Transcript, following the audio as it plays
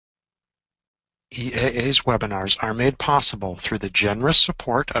EAA's webinars are made possible through the generous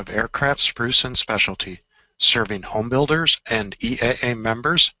support of Aircraft Spruce and Specialty, serving home builders and EAA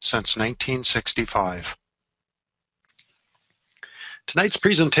members since 1965. Tonight's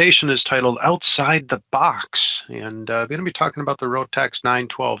presentation is titled Outside the Box, and I'm going to be talking about the Rotax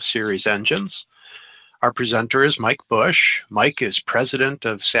 912 series engines. Our presenter is Mike Bush. Mike is president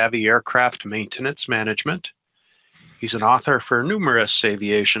of Savvy Aircraft Maintenance Management. He's an author for numerous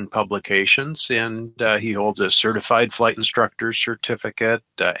aviation publications, and he holds a certified flight instructor certificate,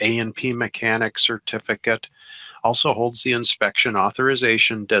 A&P mechanic certificate, also holds the inspection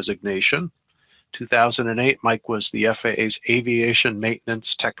authorization designation. 2008, Mike was the FAA's Aviation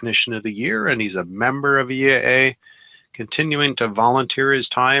Maintenance Technician of the Year, and he's a member of EAA, continuing to volunteer his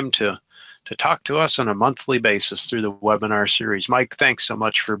time to talk to us on a monthly basis through the webinar series. Mike, thanks so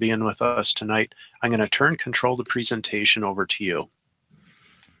much for being with us tonight. I'm going to turn control of the presentation over to you.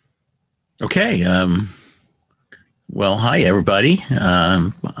 Okay. Well, hi, everybody.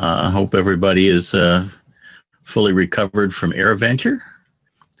 I hope everybody is fully recovered from AirVenture.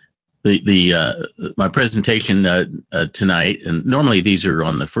 My presentation tonight, and normally these are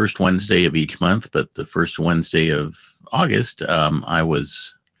on the first Wednesday of each month, but the first Wednesday of August, I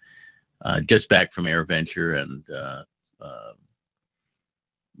was just back from AirVenture, and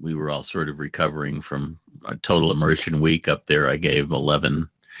we were all sort of recovering from a total immersion week up there. I gave 11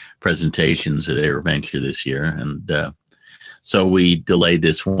 presentations at AirVenture this year, and so we delayed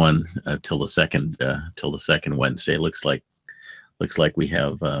this one till the second Wednesday. Looks like we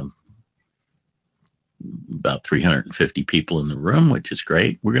have about 350 people in the room, which is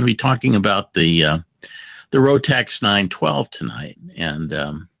great. We're going to be talking about the Rotax 912 tonight, and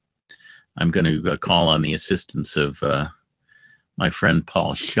I'm going to call on the assistance of my friend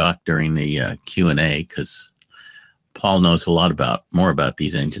Paul Schuck during the Q&A, because Paul knows a lot more about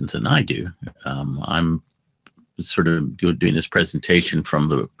these engines than I do. I'm sort of doing this presentation from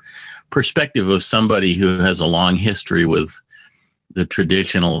the perspective of somebody who has a long history with the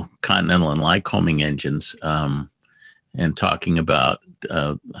traditional Continental and Lycoming engines, and talking about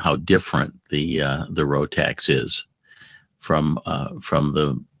how different the Rotax is from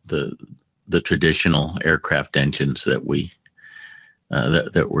the traditional aircraft engines that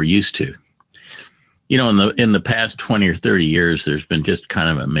we're used to. You know, in the past 20 or 30 years, there's been just kind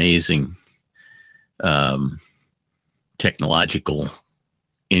of amazing technological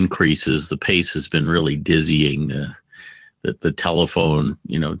increases. The pace has been really dizzying. The telephone,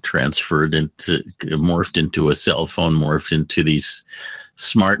 morphed into a cell phone, morphed into these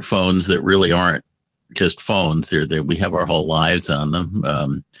smartphones that really aren't just phones. We have our whole lives on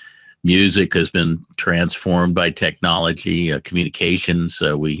them. Music has been transformed by technology. Communications,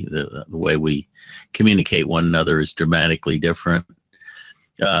 the way we communicate one another is dramatically different.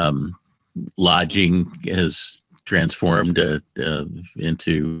 Lodging has transformed into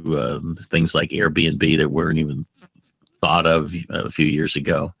things like Airbnb that weren't even thought of a few years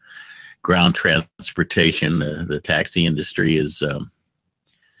ago. Ground transportation, the taxi industry has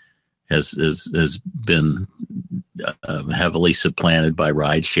been heavily supplanted by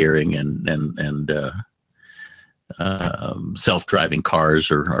ride sharing, and self-driving cars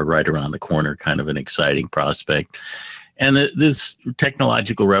are right around the corner, kind of an exciting prospect. And this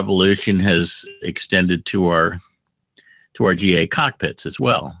technological revolution has extended to our GA cockpits as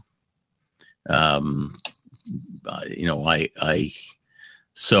well. I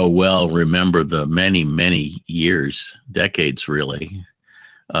so well remember the many years, decades really,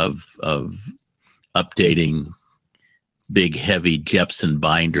 of updating big heavy Jepson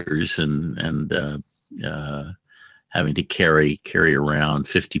binders and having to carry around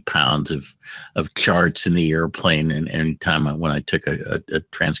 50 pounds of charts in the airplane. And anytime when I took a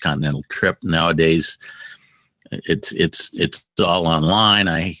transcontinental trip, nowadays it's all online.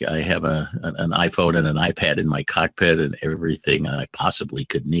 I have an iPhone and an iPad in my cockpit, and everything I possibly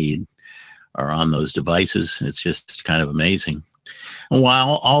could need are on those devices. It's just kind of amazing. And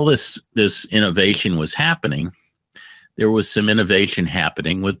while all this innovation was happening, there was some innovation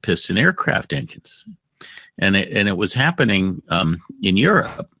happening with piston aircraft engines, and it was happening in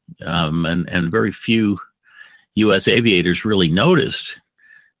Europe, and very few U.S. aviators really noticed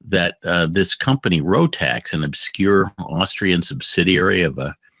that this company Rotax, an obscure Austrian subsidiary of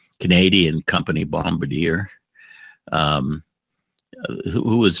a Canadian company, Bombardier,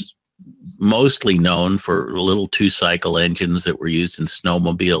 who was mostly known for little two-cycle engines that were used in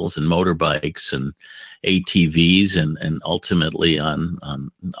snowmobiles and motorbikes and ATVs and ultimately on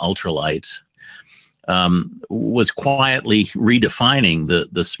ultralights, was quietly redefining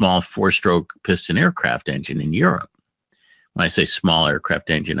the small four-stroke piston aircraft engine in Europe. When I say small aircraft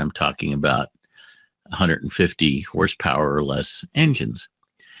engine, I'm talking about 150 horsepower or less engines.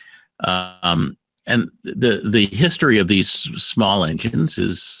 And the history of these small engines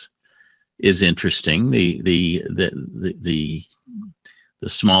is interesting. The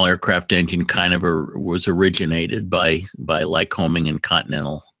small aircraft engine kind of was originated by Lycoming and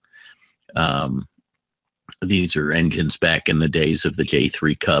Continental. These are engines back in the days of the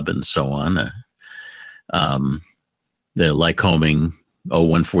J3 Cub and so on. The Lycoming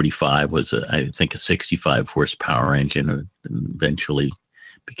 0145 was, I think, a 65 horsepower engine. It eventually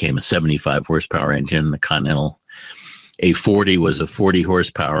became a 75 horsepower engine. The Continental A40 was a 40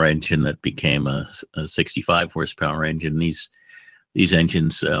 horsepower engine that became a 65 horsepower engine. These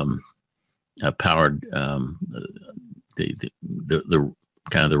engines powered the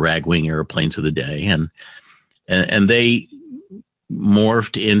kind of the ragwing airplanes of the day, and they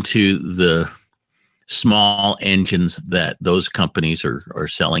morphed into the small engines that those companies are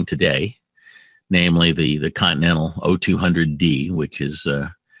selling today, namely the Continental 0200D, which is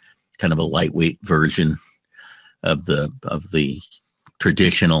kind of a lightweight version of the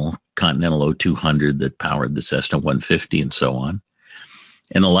traditional Continental 0200 that powered the Cessna 150 and so on,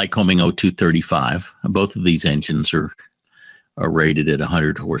 and the Lycoming 0235. Both of these engines are rated at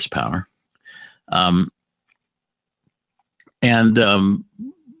 100 horsepower.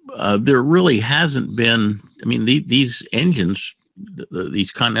 There really hasn't been, I mean, these engines,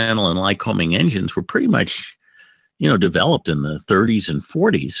 these Continental and Lycoming engines were pretty much, developed in the 30s and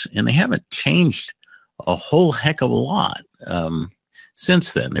 40s, and they haven't changed a whole heck of a lot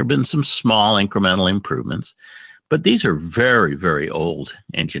since then. There have been some small incremental improvements, but these are very, very old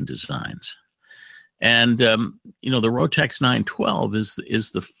engine designs. And, the Rotax 912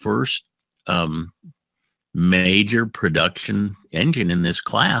 is the first major production engine in this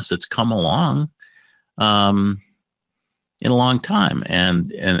class that's come along in a long time.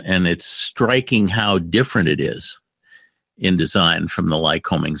 And it's striking how different it is in design from the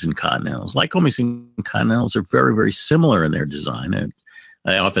Lycomings and Continentals. Lycomings and Continentals are very, very similar in their design. And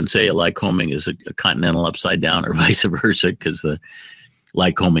I often say a Lycoming is a Continental upside down or vice versa, because the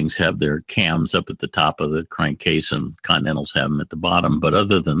Lycomings have their cams up at the top of the crankcase and Continentals have them at the bottom. But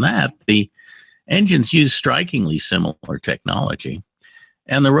other than that, the engines use strikingly similar technology.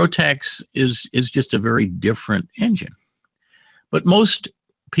 And the Rotax is just a very different engine. But most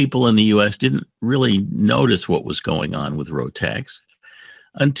people in the U.S. didn't really notice what was going on with Rotax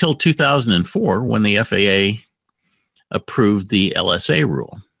until 2004, when the FAA approved the LSA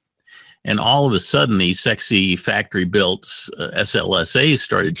rule. And all of a sudden, these sexy factory-built SLSAs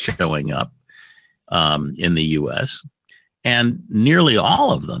started showing up in the U.S., and nearly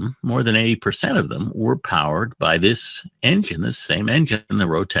all of them, more than 80% of them, were powered by this engine, this same engine, the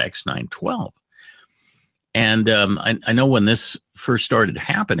Rotax 912. And I know when this first started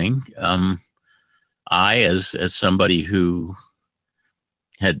happening, I, as somebody who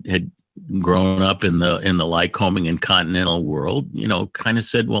had grown up in the Lycoming and Continental world, kind of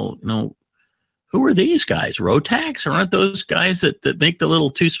said, well, who are these guys? Rotax? Aren't those guys that make the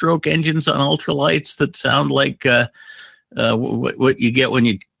little two-stroke engines on ultralights that sound like what you get when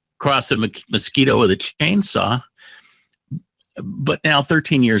you cross a mosquito with a chainsaw? But now,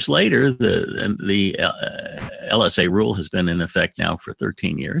 13 years later, the LSA rule has been in effect now for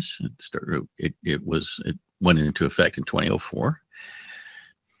 13 years. It went into effect in 2004.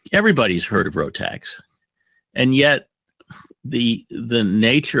 Everybody's heard of Rotax, and yet the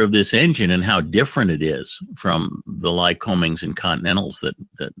nature of this engine and how different it is from the Lycomings and Continentals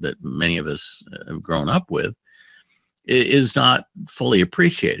that many of us have grown up with is not fully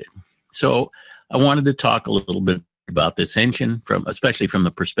appreciated. So I wanted to talk a little bit about this engine, especially from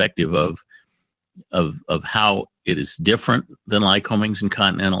the perspective of how it is different than Lycomings and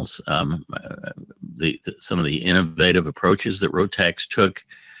Continentals. Some of the innovative approaches that Rotax took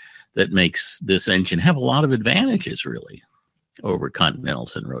that makes this engine have a lot of advantages, really, over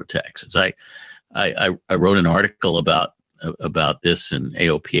Continentals and Rotaxes. I wrote an article about this in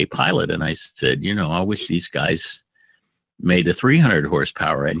AOPA Pilot, and I said, I wish these guys made a 300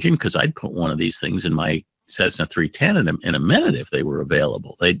 horsepower engine, because I'd put one of these things in my Cessna 310 in a minute if they were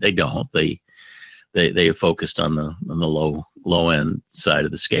available. They don't. They have focused on the low end side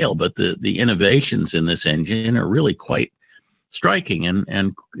of the scale, but the innovations in this engine are really quite striking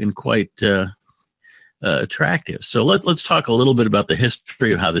and quite attractive. So let's talk a little bit about the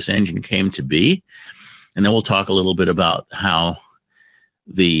history of how this engine came to be, and then we'll talk a little bit about how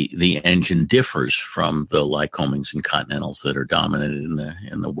the engine differs from the Lycomings and Continentals that are dominant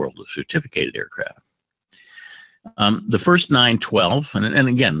in the world of certificated aircraft. The first 912, and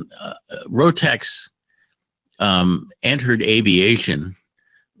again, Rotax entered aviation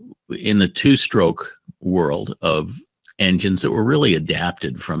in the two-stroke world of engines that were really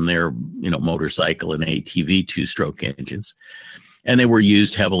adapted from their, motorcycle and ATV two-stroke engines, and they were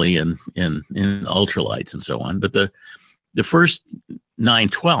used heavily in ultralights and so on. But the first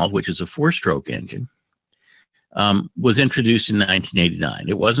 912, which is a four-stroke engine, was introduced in 1989.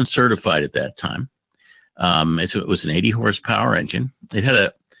 It wasn't certified at that time. It was an 80 horsepower engine. It had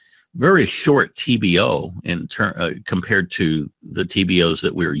a very short TBO compared to the TBOs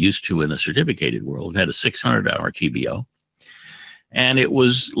that we were used to in the certificated world. It had a 600-hour TBO, and it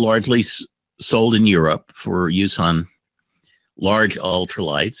was largely sold in Europe for use on large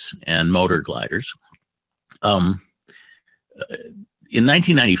ultralights and motor gliders. In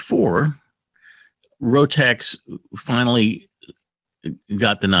 1994, Rotax finally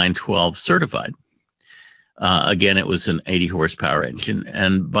got the 912 certified. Again, it was an 80 horsepower engine.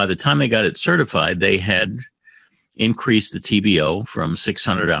 And by the time they got it certified, they had increased the TBO from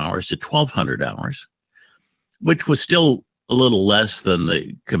 600 hours to 1,200 hours, which was still a little less than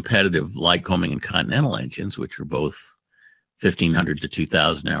the competitive Lycoming and Continental engines, which are both 1,500 to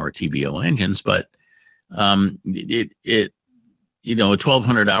 2,000 hour TBO engines. But a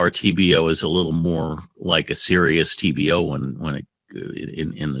 1,200 hour TBO is a little more like a serious TBO when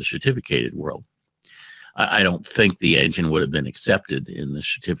in the certificated world. I don't think the engine would have been accepted in the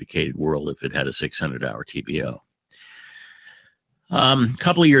certificated world if it had a 600-hour TBO. A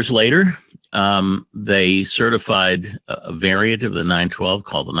couple of years later, they certified a variant of the 912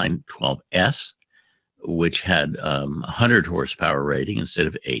 called the 912S, which had 100 horsepower rating instead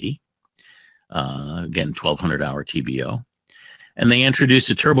of 80. Again, 1,200-hour TBO. And they introduced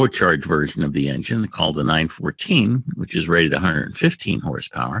a turbocharged version of the engine called the 914, which is rated 115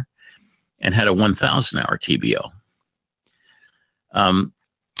 horsepower. And had a 1,000-hour TBO.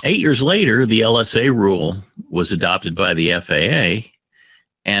 8 years later, the LSA rule was adopted by the FAA,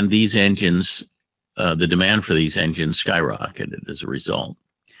 and these engines, the demand for these engines skyrocketed as a result.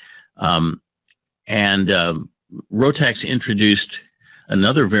 Rotax introduced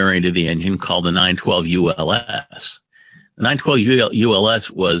another variant of the engine called the 912 ULS. The 912 ULS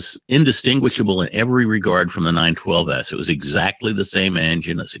was indistinguishable in every regard from the 912S. It was exactly the same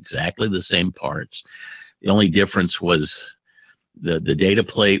engine. It's exactly the same parts. The only difference was the data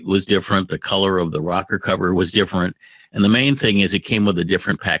plate was different. The color of the rocker cover was different. And the main thing is it came with a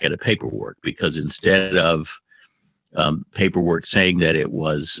different packet of paperwork, because instead of paperwork saying that it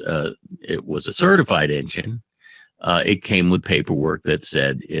was a certified engine, it came with paperwork that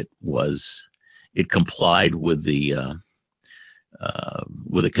said it complied with a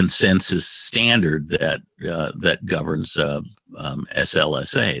consensus standard that governs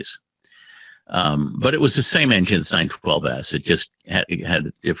SLSAs. But it was the same engine as 912S. It just had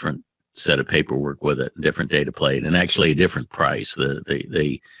a different set of paperwork with it, different data plate, and actually a different price.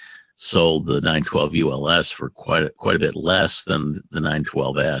 They sold the 912 ULS for quite a bit less than the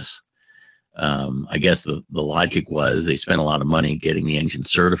 912S. I guess the logic was they spent a lot of money getting the engine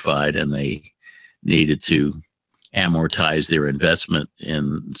certified, and they needed to amortize their investment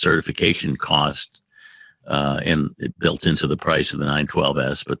in certification cost, and it built into the price of the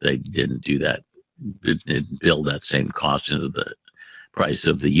 912S, but they didn't do that. It didn't build that same cost into the price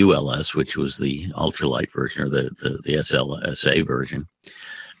of the ULS, which was the ultralight version, or the SLSA version.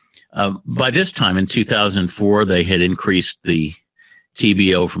 By this time in 2004, they had increased the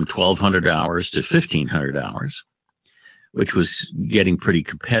TBO from 1,200 hours to 1,500 hours, which was getting pretty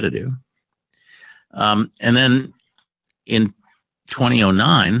competitive. And then in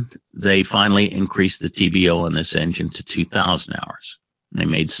 2009, they finally increased the TBO on this engine to 2,000 hours. They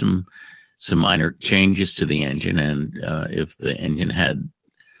made some minor changes to the engine, and if the engine had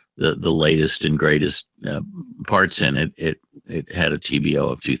the latest and greatest parts in it, it had a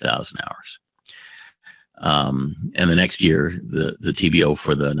TBO of 2,000 hours. And the next year, the TBO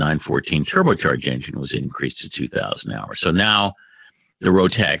for the 914 turbocharged engine was increased to 2,000 hours. So now the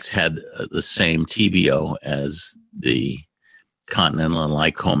Rotax had the same TBO as the Continental and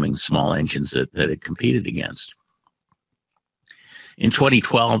Lycoming small engines that it competed against. In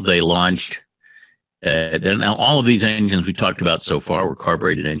 2012, they launched, and now all of these engines we talked about so far were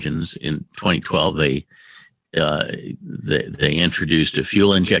carbureted engines. In 2012, they introduced a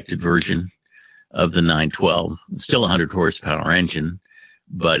fuel-injected version of the 912, still a 100 horsepower engine,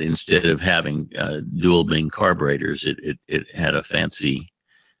 but instead of having dual beam carburetors, it had a fancy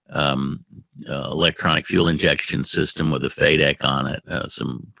electronic fuel injection system with a FADEC on it,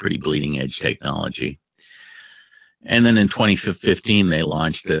 some pretty bleeding edge technology. And then in 2015, they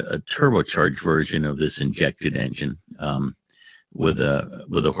launched a turbocharged version of this injected engine with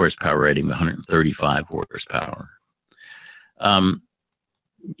a horsepower rating of 135 horsepower.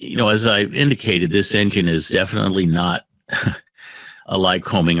 as I indicated, this engine is definitely not a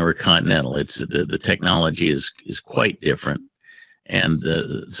Lycoming or a Continental. It's the technology is quite different, and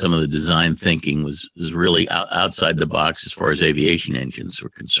some of the design thinking was really outside the box as far as aviation engines were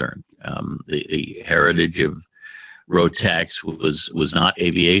concerned. The heritage of Rotax was not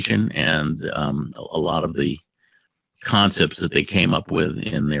aviation, and a lot of the concepts that they came up with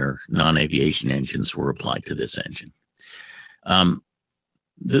in their non-aviation engines were applied to this engine.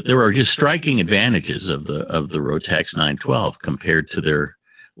 There are just striking advantages of the Rotax 912 compared to their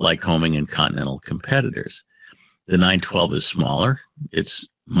Lycoming and Continental competitors. The 912 is smaller, it's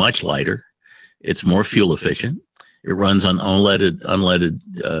much lighter, it's more fuel efficient, it runs on unleaded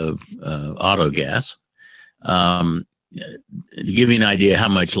auto gas. To give you an idea how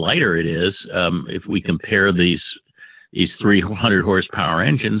much lighter it is, if we compare these 300 horsepower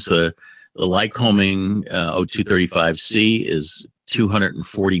engines, the Lycoming 0235C is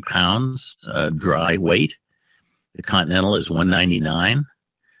 240 pounds dry weight. The Continental is 199.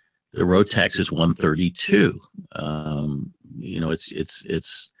 The Rotax is 132.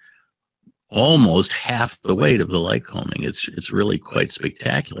 It's almost half the weight of the Lycoming. It's really quite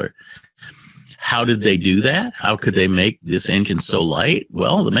spectacular. How did they do that? How could they make this engine so light?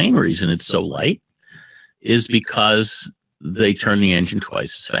 Well, the main reason it's so light is because they turn the engine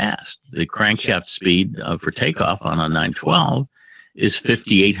twice as fast. The crankshaft speed for takeoff on a 912 is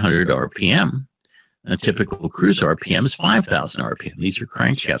 5,800 RPM. A typical cruise RPM is 5,000 RPM. These are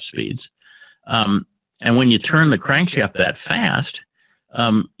crankshaft speeds. And when you turn the crankshaft that fast,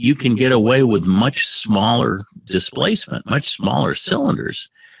 you can get away with much smaller displacement, much smaller cylinders,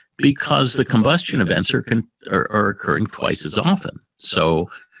 because the combustion events are occurring twice as often. So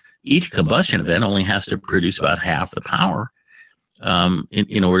each combustion event only has to produce about half the power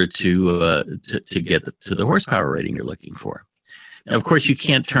in order to get to the horsepower rating you're looking for. Now, of course, you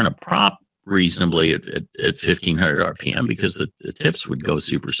can't turn a prop reasonably at 1,500 RPM because the tips would go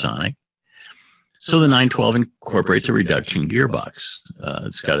supersonic. So the 912 incorporates a reduction gearbox.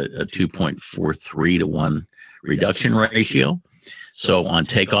 It's got a 2.43 to 1 reduction ratio. So on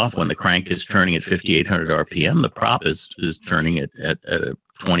takeoff, when the crank is turning at 5,800 RPM, the prop is turning at a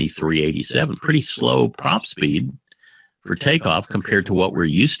 2387. Pretty slow prop speed for takeoff compared to what we're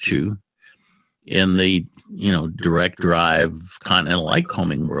used to in the direct drive Continental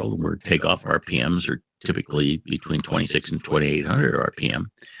Lycoming world, where takeoff RPMs are typically between 26 and 2,800 RPM.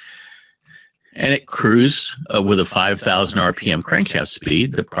 And at cruise with a 5,000 RPM crankshaft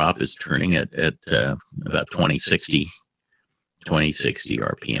speed, the prop is turning at about 2060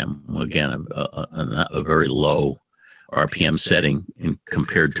 RPM. Again, a very low RPM setting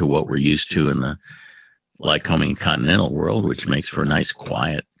compared to what we're used to in the Lycoming Continental world, which makes for a nice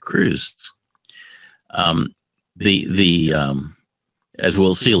quiet cruise. As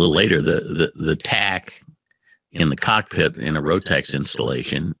we'll see a little later, the TAC in the cockpit in a Rotax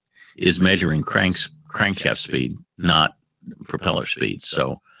installation is measuring crankshaft speed, not propeller speed.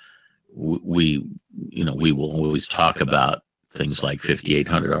 So we will always talk about things like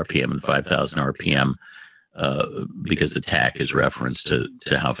 5,800 RPM and 5,000 RPM because the TAC is reference to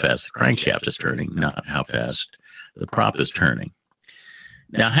how fast the crankshaft is turning, not how fast the prop is turning.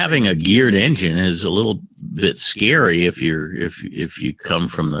 Now, having a geared engine is a little bit scary if you come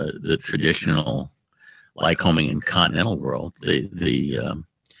from the traditional Lycoming and Continental world. The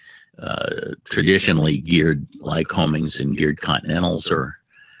traditionally geared Lycomings and geared Continentals are,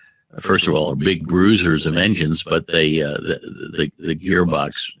 first of all, are big bruisers of engines, but the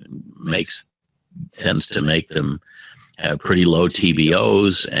gearbox tends to make them have pretty low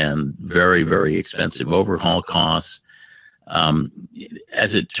TBOs and very, very expensive overhaul costs.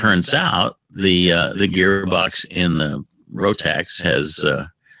 As it turns out, the gearbox in the Rotax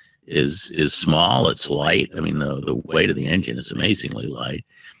is small. It's light. I mean, the weight of the engine is amazingly light,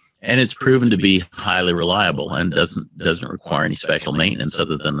 and it's proven to be highly reliable and doesn't require any special maintenance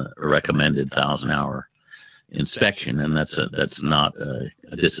other than a recommended 1,000-hour inspection. And that's not a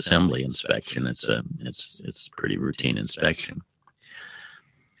disassembly inspection. It's a pretty routine inspection.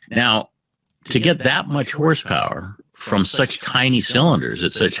 Now, to get that much horsepower from such tiny cylinders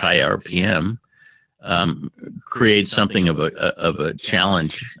at such high RPM creates something of a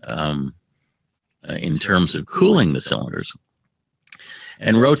challenge in terms of cooling the cylinders.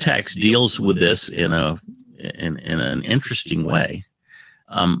 And Rotax deals with this in an interesting way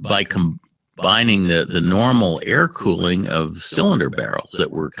by combining the normal air cooling of cylinder barrels that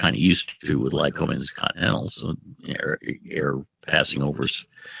we're kind of used to with Lycoming Continentals, so air passing over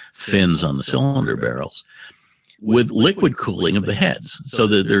fins on the cylinder barrels, with liquid cooling of the heads. So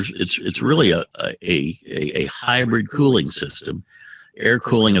that it's really a hybrid cooling system air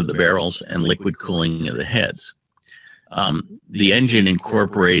cooling of the barrels, and liquid cooling of the heads. The engine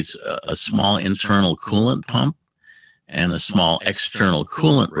incorporates a small internal coolant pump and a small external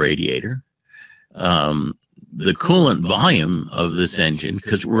coolant radiator. The coolant volume of this engine,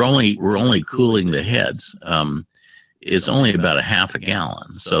 because we're only cooling the heads, is only about a half a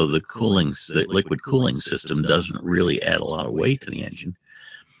gallon. So the liquid cooling system doesn't really add a lot of weight to the engine.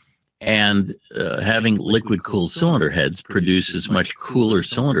 And having liquid cooled cylinder heads produces much cooler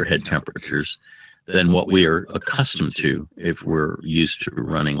cylinder head temperatures than what we are accustomed to if we're used to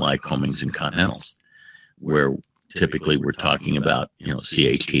running Lycomings and Continentals, where typically we're talking about,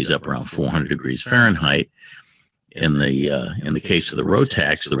 CHTs up around 400 degrees Fahrenheit. In the case of the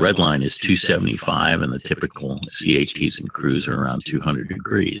Rotax, the red line is 275, and the typical CHTs and crews are around 200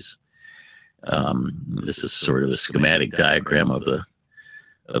 degrees. This is sort of a schematic diagram of the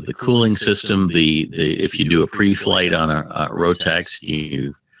cooling system. If you do a pre-flight on a Rotax,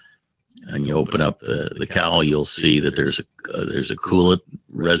 and you open up the cowl, you'll see that there's a coolant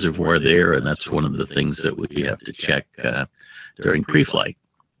reservoir there, and that's one of the things that we have to check during pre-flight.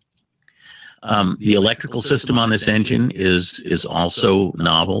 The electrical system on this engine is also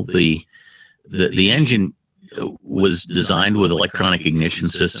novel. The engine was designed with electronic ignition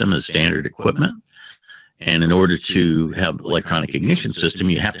system as standard equipment, and in order to have electronic ignition system,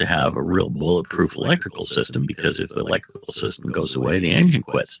 you have to have a real bulletproof electrical system, because if the electrical system goes away, the engine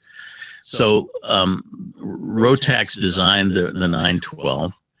quits. So Rotax designed the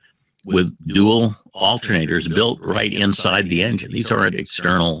 912 with dual alternators built right inside the engine. These aren't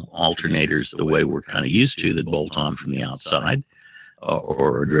external alternators the way we're kind of used to, that bolt on from the outside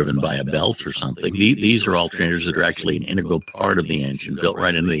or are driven by a belt or something. These are alternators that are actually an integral part of the engine, built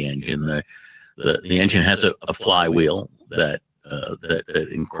right into the engine. The engine has a flywheel that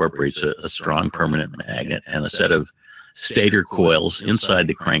incorporates a strong permanent magnet and a set of stator coils inside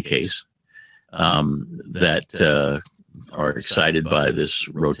the crankcase that are excited by this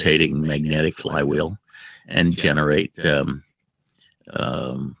rotating magnetic flywheel and generate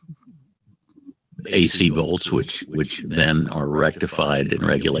AC volts, which then are rectified and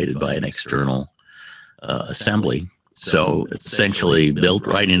regulated by an external assembly. So essentially, built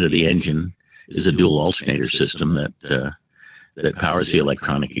right into the engine is a dual alternator system that powers the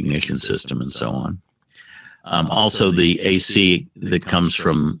electronic ignition system and so on. Also, the AC that comes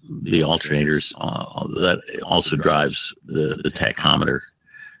from the alternators that also drives the tachometer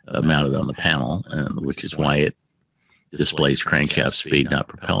mounted on the panel, which is why it displays crankshaft speed, not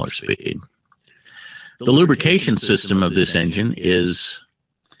propeller speed. The lubrication system of this engine is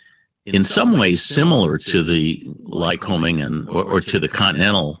in some ways similar to the Lycoming or to the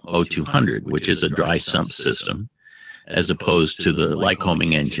Continental 0200, which is a dry sump system, as opposed to the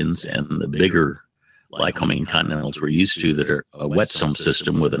Lycoming engines and the bigger Lycoming Continentals we're used to that are a wet sump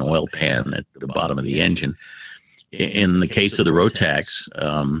system with an oil pan at the bottom of the engine. In the case of the Rotax,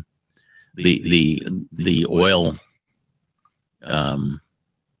 the oil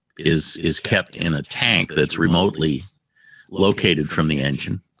is kept in a tank that's remotely located from the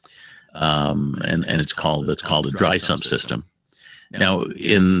engine, and it's called a dry sump system. Now,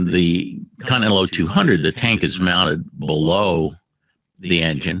 in the Continental 0200, the tank is mounted below the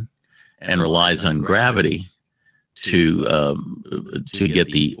engine and relies on gravity to get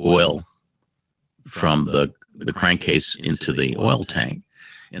the oil from the crankcase into the oil tank.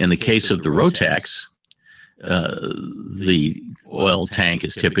 In the case of the Rotax, the oil tank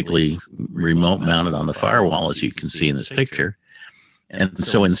is typically remote mounted on the firewall, as you can see in this picture. And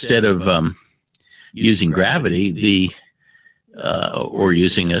so instead of using gravity, or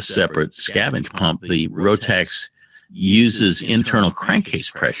using a separate scavenge pump, the Rotax uses internal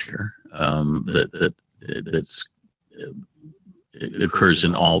crankcase pressure that occurs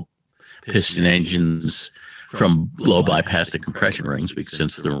in all piston engines from low bypass to compression rings, because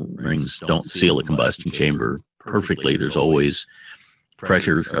since the rings don't seal the combustion chamber perfectly, there's always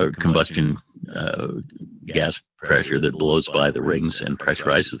pressure, combustion gas pressure that blows by the rings and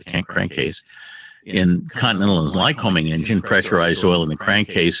pressurizes the crankcase. In Continental and Lycoming engine, pressurized oil in the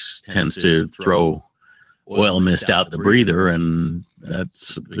crankcase tends to throw oil mist out the breather, and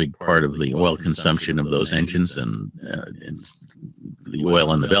that's a big part of the oil consumption of those engines and the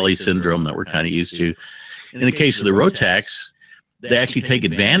oil in the belly syndrome that we're kind of used to. In the case of the Rotax, they actually take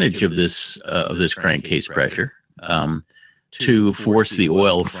advantage of this crankcase pressure to force the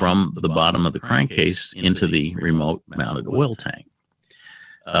oil from the bottom of the crankcase into the remote mounted oil tank.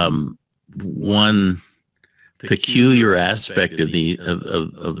 One peculiar aspect of the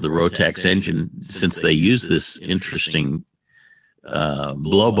Rotax engine, since they use this interesting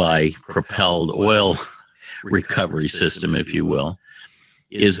blow-by propelled oil recovery system, if you will,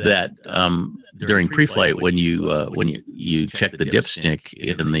 is that during pre-flight, when you check the dipstick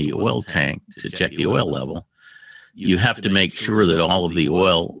in the oil tank to check the oil level, you have to make sure that all of the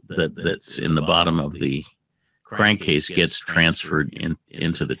oil that's in the bottom of the crankcase gets transferred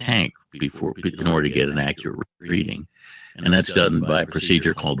into the tank in order to get an accurate reading. And that's done by a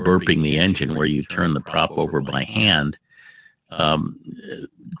procedure called burping the engine, where you turn the prop over by hand,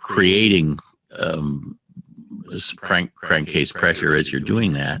 creating crankcase pressure as you're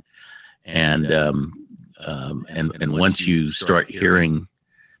doing that. And once you start hearing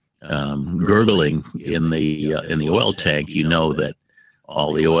gurgling in the oil tank, you know that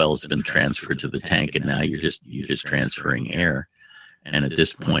all the oil has been transferred to the tank, and now you're just transferring air. And at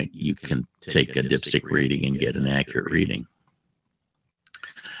this point, you can take a dipstick reading and get an accurate reading.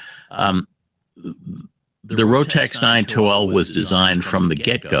 The Rotax 912 was designed from the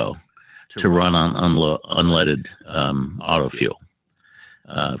get-go to run on unleaded auto fuel,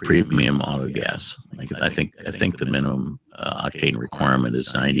 premium auto gas. I think the minimum octane requirement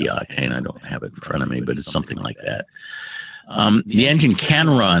is 90 octane. I don't have it in front of me, but it's something like that. The engine can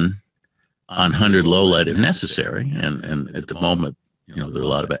run on 100 low lead if necessary, and at the moment, there are a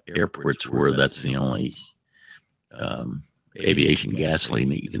lot of airports where that's the only aviation gasoline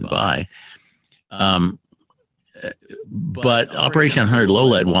that you can buy. But operation on 100 low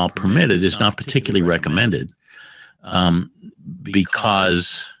lead, while permitted, is not particularly recommended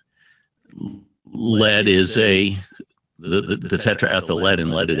because lead is the tetraethyl lead in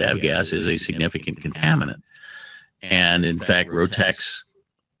leaded avgas is a significant contaminant. And in fact, Rotax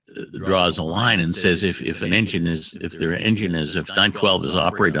draws a line and says if 912 is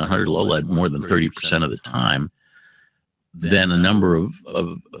operated on 100 low lead more than 30% of the time, then a number of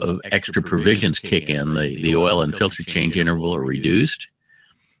extra provisions kick in. The oil and filter change interval are reduced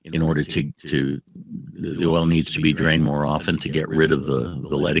in order to the oil needs to be drained more often to get rid of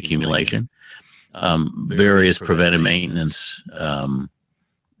the lead accumulation. Various preventive maintenance,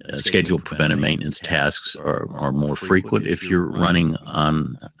 scheduled preventive maintenance tasks are more frequent if you're running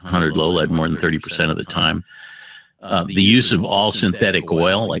on 100 low lead more than 30% of the time. The use of all synthetic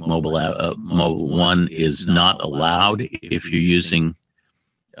oil, like Mobil 1, is not allowed if you're using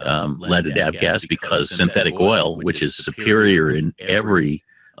leaded avgas, because synthetic oil, which is superior in every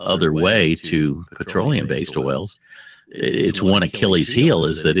other way to petroleum-based oils, its one Achilles heel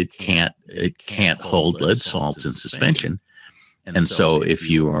is that it can't hold lead salts in suspension. And so if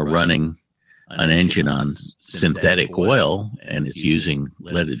you are running an engine on synthetic oil and it's using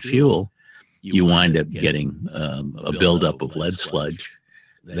leaded fuel, you wind up getting a buildup of lead sludge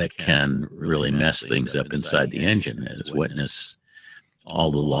that can really mess things up inside the engine, as witness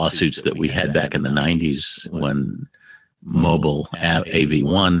all the lawsuits that we had back in the 90s when Mobil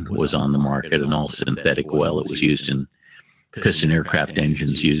AV1 was on the market, and all synthetic oil that was used in piston aircraft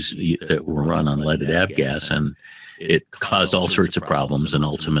engines that were run on leaded avgas, and it caused all sorts of problems and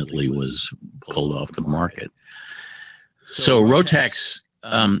ultimately was pulled off the market. So Rotax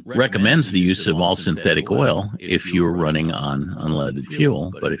recommends the use of all synthetic oil if you're running on unleaded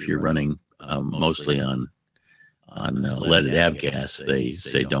fuel, but if you're running mostly on leaded avgas, they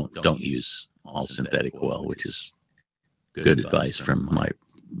say don't use all synthetic oil, which is good advice from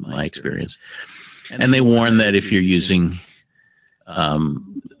my experience. And they warn that if you're using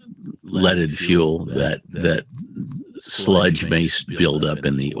leaded fuel, that sludge may build up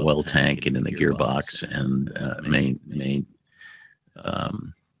in the oil tank and in the gearbox, and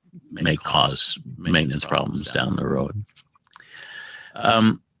may cause maintenance problems down the road.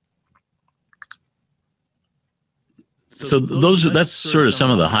 So that's sort of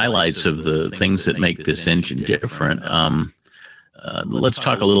some of the highlights of the things that make this engine different. Let's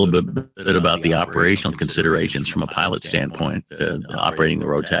talk a little bit about the operational considerations from a pilot standpoint. Operating the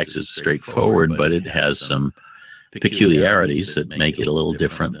Rotax is straightforward, but it has some peculiarities that make it a little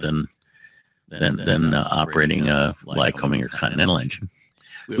different than operating a Lycoming or Continental engine.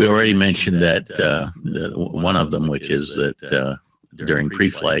 We already mentioned that one of them, which is that during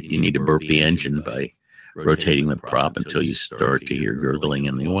pre-flight, you need to burp the engine by rotating the prop until you start to hear gurgling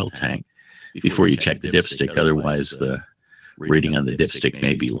in the oil tank before you check the dipstick. Otherwise, the reading on the dipstick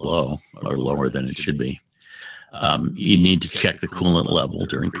may be low or lower than it should be. You need to check the coolant level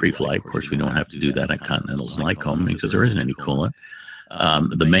during pre-flight. Of course, we don't have to do that on Continentals and Lycoming because there isn't any coolant.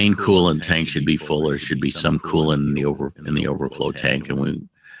 The main coolant tank should be full. There should be some coolant in the overflow tank, and we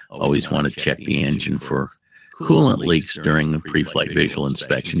always want to check the engine for coolant leaks during the pre-flight visual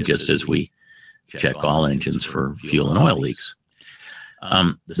inspection, just as we check all engines for fuel and oil leaks.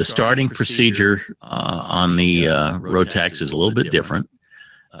 The starting procedure on the Rotax is a little bit different.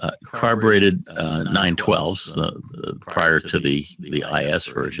 carbureted 912s, prior to the IS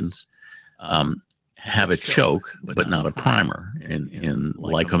versions, have a choke but not a primer. In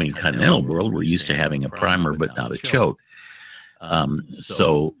Lycoming Continental world, we're used to having a primer but not a choke.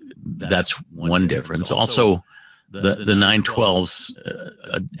 So that's one difference. Also, the 912s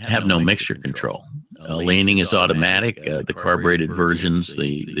have no mixture control. Leaning is automatic. The carbureted versions,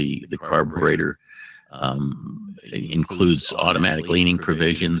 the carburetor includes automatic leaning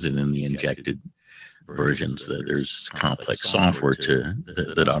provisions, and in the injected versions, there's complex software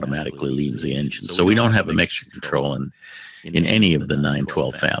that automatically leans the engine. So we don't have a mixture control in any of the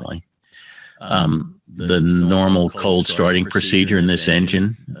 912 family. The normal cold starting procedure in this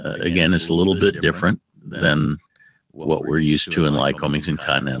engine, again, is a little bit different than what we're used to in Lycomings and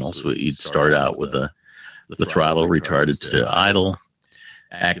Continentals. You'd start out with the throttle retarded to idle,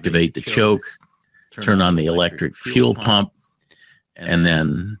 activate the choke, turn on the electric fuel pump, and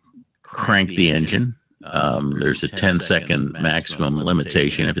then crank the engine. There's a 10-second maximum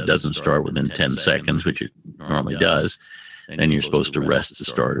limitation. If it doesn't start within 10 seconds, which it normally does, then you're supposed to rest the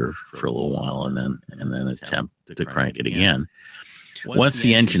starter for a little while and then attempt to crank it again. Once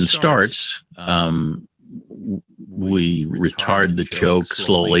the engine starts, we retard the choke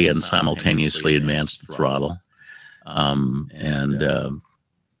slowly and simultaneously advance the throttle.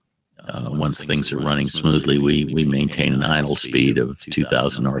 Once things are running smoothly, we maintain an idle speed of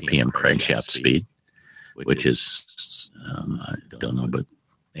 2,000 RPM crankshaft speed, which is, I don't know, but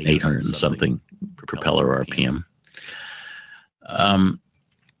 800 and something propeller RPM.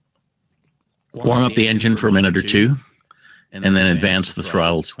 Warm up the engine for a minute or two, and then advance the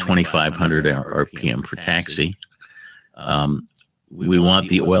throttle to 2,500 RPM for taxi. We want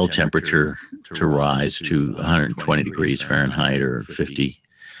the oil temperature to rise to 120 degrees Fahrenheit or 50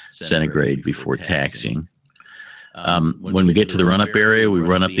 centigrade before taxiing. When we get to the run-up area, we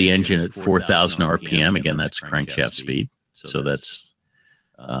run up the engine at 4,000 RPM. Again, that's crankshaft speed. So that's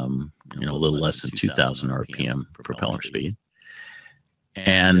a little less than 2,000 RPM propeller speed.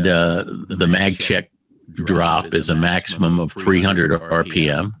 And the mag check drop is a maximum of 300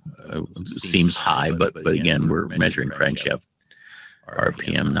 RPM. Seems high, but again, we're measuring crankshaft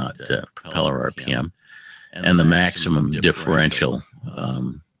RPM, not propeller RPM. And the maximum differential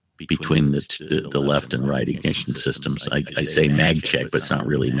between the left and right ignition systems. I say mag check, but it's not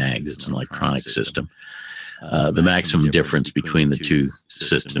really mag. It's an electronic system. The maximum difference between the two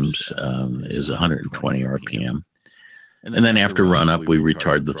systems is 120 RPM. And then after run-up, we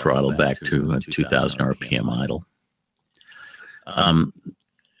retard the throttle back to 2,000 RPM idle.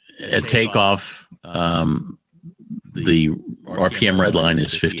 At takeoff, the RPM red line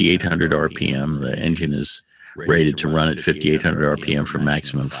is 5,800 RPM. The engine is rated to run at 5,800 RPM for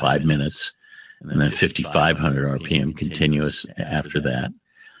maximum 5 minutes, and then 5,500 RPM continuous after that.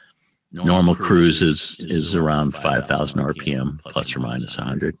 Normal cruise is around 5,000 RPM, plus or minus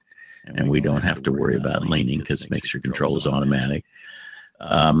 100. And we don't have to worry about leaning because mixture control is automatic.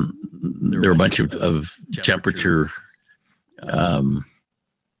 There are a bunch of temperature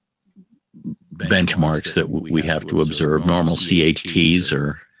benchmarks that we have to observe. Normal CHTs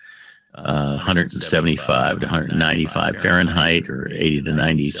are 175 to 195 Fahrenheit or 80 to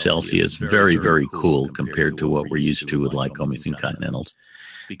 90 Celsius. Very, very cool compared to what we're used to with Lycomings and Continentals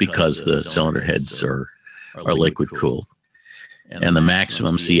because the cylinder heads are liquid cooled. And the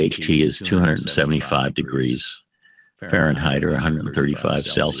maximum CHT is 275 degrees Fahrenheit or 135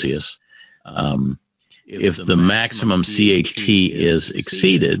 Celsius. If the maximum CHT is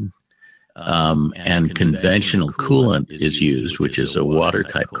exceeded and conventional coolant is used, which is a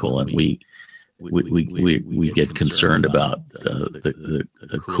water-type coolant, we get concerned about the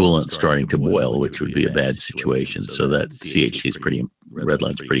coolant starting to boil, which would be a bad situation. So that CHT is red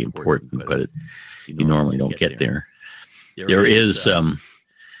line's pretty important, but you normally don't get there. There is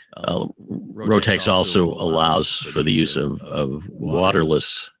Rotax also allows for the use of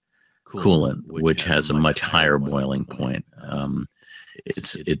waterless coolant, which has a much higher boiling point.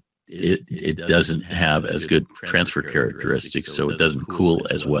 It doesn't have as good transfer characteristics, so it doesn't cool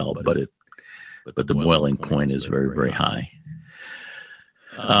as well, but the boiling point is very, very high.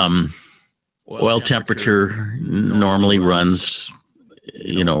 Oil temperature normally runs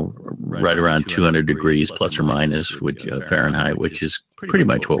right around 200 degrees plus or minus Fahrenheit, which is pretty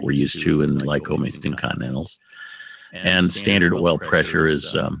much what we're used to in Lycomings and Continentals. And standard oil pressure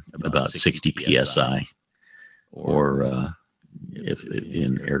is about 60 psi, or if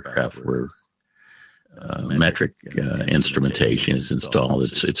in aircraft where metric instrumentation is installed,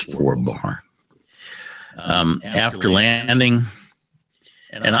 it's 4 bar. After landing,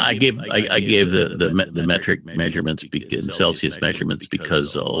 And I gave the metric measurements and Celsius measurements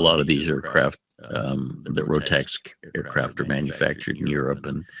because a lot of these aircraft, the Rotax aircraft, are manufactured in Europe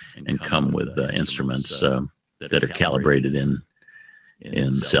and come with instruments that are calibrated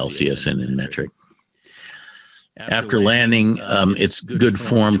in Celsius and in metric. After landing, it's good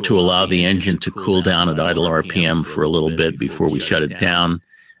form to allow the engine to cool down at idle RPM for a little bit before we shut it down.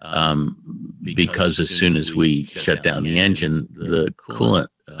 Because as soon as we shut down the engine, the coolant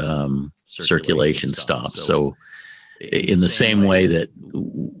circulation stops. So in the same way that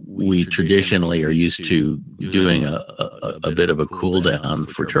we traditionally are used to doing a bit of a cool down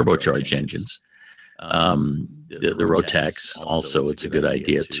for turbocharged engines, the Rotax also, it's a good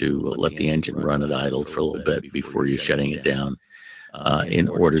idea to let the engine run at idle for a little bit before you're shutting it down in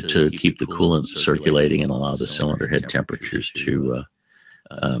order to keep the coolant circulating and allow the cylinder head temperatures to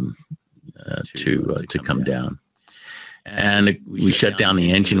come down. And we shut down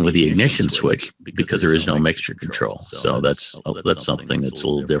the engine with the ignition switch because there is no mixture control. So that's something that's a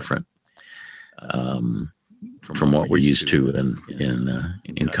little different from what we're used to in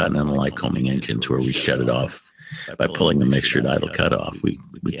Continental Lycoming engines, where we shut it off by pulling the mixture at idle cutoff. We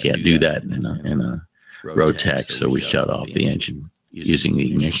can't do that in a Rotax, so we shut off the engine using the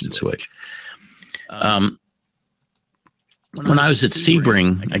ignition switch. When I was at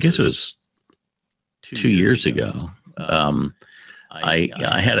Sebring, I guess it was 2 years ago, I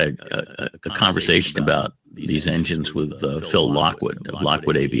had a conversation about these engines with Phil Lockwood of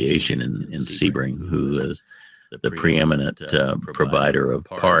Lockwood Aviation in Sebring, who is the preeminent provider of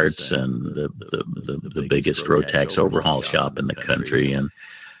parts and the biggest Rotax overhaul shop in the country, and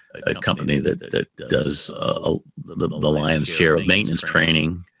a company that does the lion's share of maintenance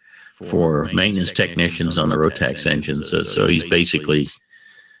training for maintenance technicians on the Rotax engines. So he's basically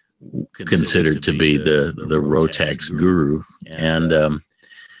considered to be the Rotax guru. And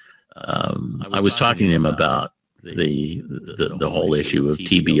I was talking to him about the whole issue of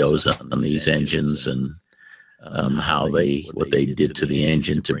TBOs on these engines and what they did to the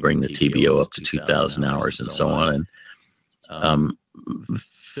engine to bring the TBO up to 2,000 hours and so on. And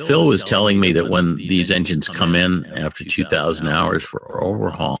Phil was telling me that when these engines come in after 2,000 hours for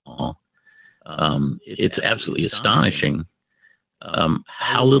overhaul, it's absolutely astonishing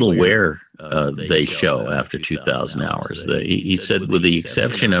how little wear they show after 2,000 hours. He said, with the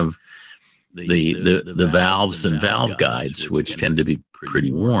exception of the valves and valve guides, which tend to be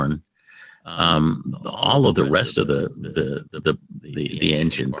pretty worn, all of the rest of the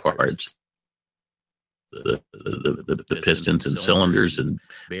engine parts, the pistons and cylinders and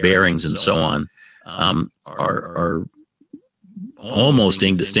bearings and so on, are almost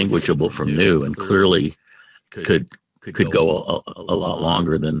indistinguishable from new, and clearly could go a lot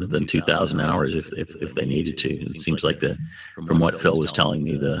longer than 2,000 hours if they needed to. It seems like from what Phil was telling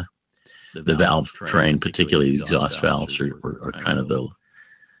me, the valve train, particularly the exhaust valves, are kind of the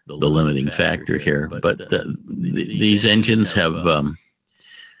limiting factor here. But these engines have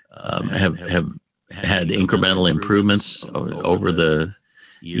had incremental improvements over the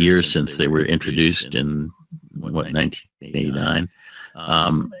years since they were introduced in 1989,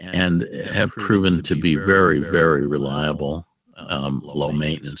 and have proven to be very, very reliable, low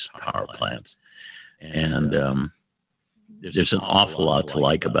maintenance power plants. And there's an awful lot to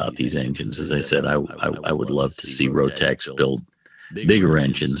like about these engines. As I said, I would love to see Rotax build bigger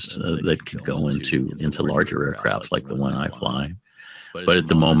engines that could go into larger aircraft like the one I fly. But at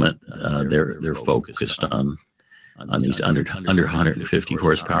the moment, they're focused on these under 150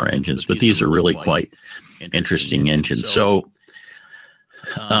 horsepower engines. But these are really quite interesting engines. So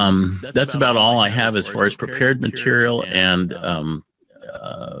that's about all I have as far as prepared material. And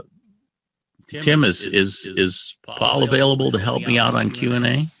Tim, is Paul available to help me out on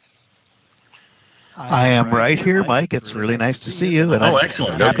Q&A? I am right here, Mike. It's really nice to see you. And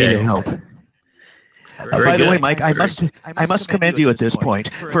excellent. Happy Okay. to help. By the way, Mike, I must commend you at this point.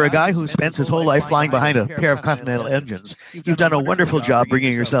 For a guy who spends his whole life flying behind a pair of Continental engines, you've done a wonderful job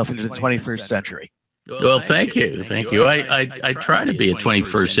bringing yourself into the 21st century. Well, thank you. I try to be a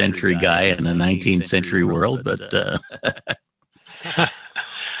 21st century guy in a 19th century world, but...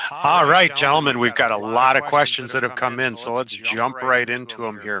 All right, gentlemen, we've got a lot of questions that have come in, so let's jump right into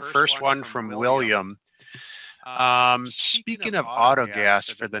them here. First one from William. Speaking of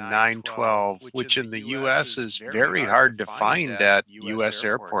autogas for the 912, which in the U.S. is very hard to find at U.S.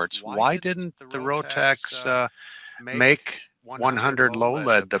 airports, why didn't the Rotax make 100 low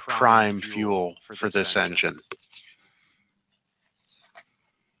lead the prime fuel for this engine?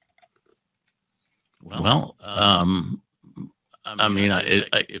 Well, I mean,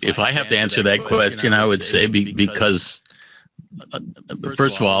 if I have to answer that question, I would say because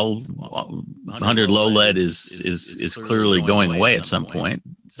first of all, 100 low lead is clearly going away at some point.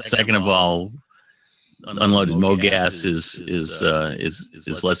 Second of all, unloaded MoGas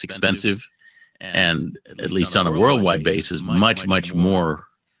is less expensive, and at least on a worldwide basis, much more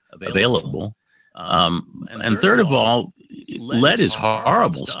available. And third of all, lead is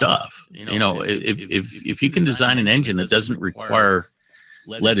horrible stuff. If you can design an engine that doesn't require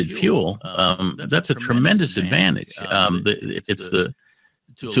leaded fuel, that's a tremendous advantage. To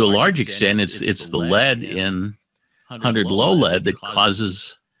a large extent, it's the lead in 100 low lead that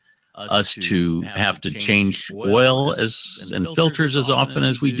causes us to have to change oil and filters as often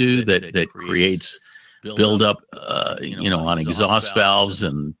as we do. That creates buildup, on exhaust valves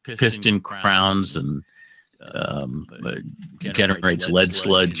and piston crowns, and generates lead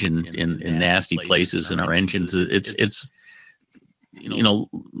sludge in nasty places in our engines. It's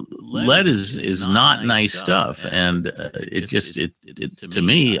lead is not nice stuff, and to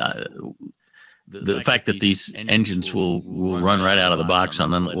me, the fact that these engines will run right out of the box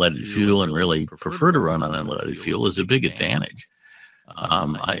on unleaded fuel and really prefer to run on unleaded fuel is a big advantage.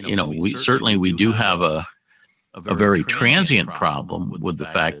 We do have a very transient problem with the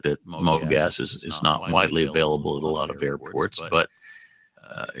fact that MoGas is not widely available at a lot of airports. But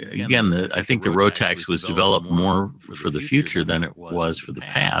again, I think the Rotax was developed more for the future than it was for the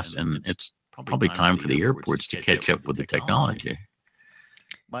past, and it's probably time for the airports to catch up with the technology.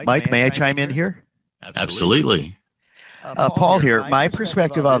 Mike, may I chime in here? Absolutely. Paul here. My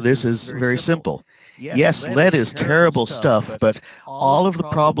perspective on this is very simple. Yes, lead is terrible stuff, but all of the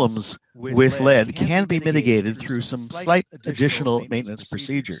problems with lead can be mitigated through some slight additional maintenance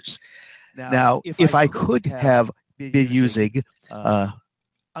procedures. Now, if I could have been using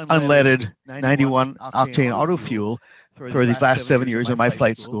unleaded 91 octane auto fuel for these last 7 years of my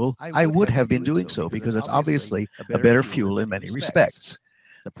flight school, I would have been doing so because it's obviously a better fuel in many respects.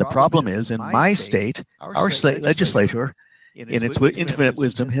 The problem is, in my state, our legislature, in its infinite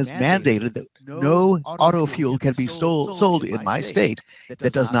wisdom, has mandated that no auto fuel can be sold in my state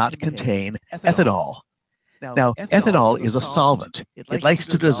that does not contain ethanol. Now, ethanol is a solvent. It likes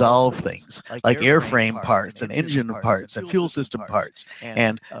to dissolve things like airframe parts and engine parts and fuel system parts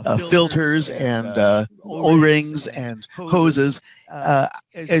and filters and O-rings and hoses.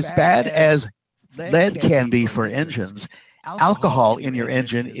 As bad as lead can be for engines, alcohol in your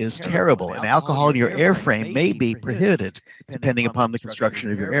engine is terrible, and alcohol in your airframe may be prohibited depending upon the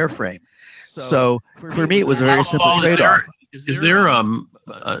construction of your airframe. So for me, it was a very simple trade-off. Is there a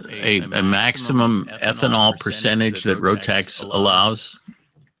maximum ethanol percentage that Rotax allows?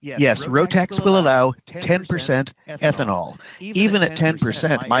 Yes, Rotax will allow 10% ethanol. Even at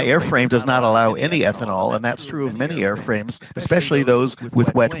 10%, my airframe does not allow any ethanol, and that's true of many airframes, especially those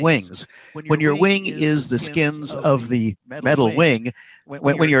with wet wings. When your wing is the skins of the metal wing,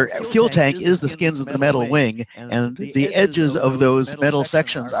 when your fuel tank is the skins of the metal wing, and the edges of those metal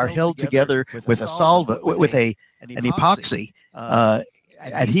sections are held together with a solvent, with an epoxy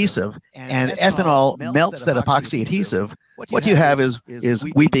adhesive, and ethanol melts that epoxy adhesive, what you have is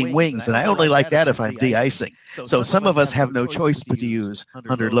weeping wings, and I only like that if I'm de-icing. So some of us have no choice but to use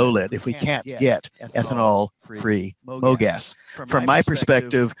 100 low lead if we can't get ethanol-free MoGas. From my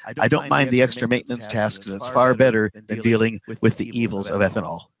perspective, I don't mind the extra maintenance tasks, and it's far better than dealing with the evils of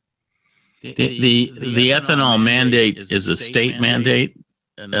ethanol. The ethanol mandate is a state mandate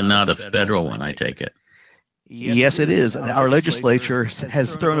and not a federal one, I take it. Yes, it is. Our legislature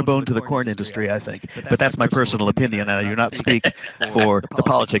has thrown a bone to the corn industry, I think. But that's my personal opinion, and I do not speak for the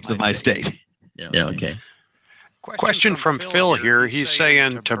politics of my state. Yeah, okay. Question from Phil here. He's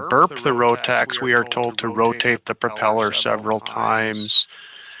saying to burp the Rotax, we are told to rotate the propeller several times.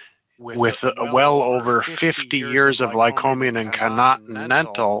 With well over 50 years of Lycoming and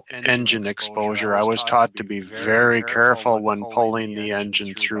Continental engine exposure, I was taught to be very careful when pulling the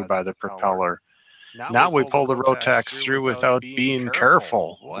engine through by the propeller. Now we pull the Rotax through without being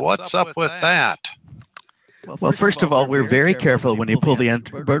careful. What's up with that? Well, first of all, we're very careful when you pull the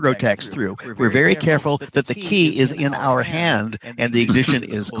Rotax through. We're very careful that the key is in our hand and the ignition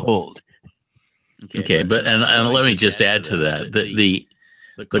is cold. Okay, but and let me just add to that. The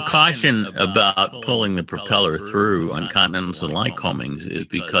caution about pulling the propeller through on Continentals and Lycomings is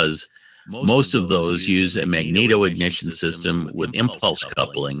because most of those use a magneto ignition system with impulse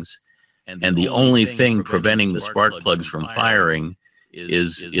couplings. And the only thing preventing the spark plugs from firing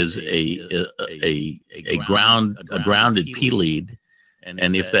is a grounded P lead,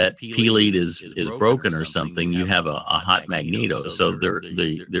 and if that P lead is broken or something, you have a hot magneto. So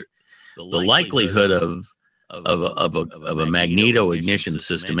the likelihood of a magneto ignition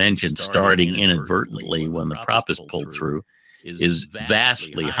system engine starting inadvertently when the prop is pulled through is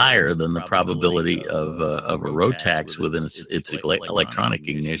vastly higher than the probability of a Rotax within its electronic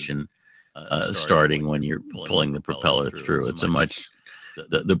ignition starting when you're pulling the propeller through. It's a much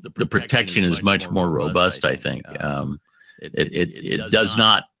the protection is much more robust, I think. It does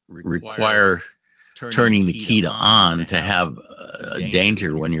not require turning the key to on to have a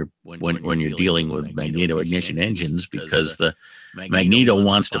danger when you're dealing with magneto ignition engines, because the magneto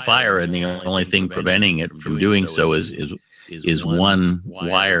wants to fire, and the only thing preventing it from doing so is one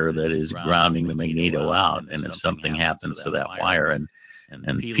wire that is grounding the magneto out. And if something happens to that wire, and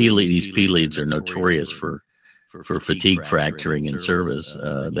these P leads are notorious for fatigue fracturing in service,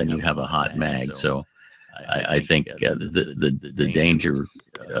 then you have a hot mag. So I think the danger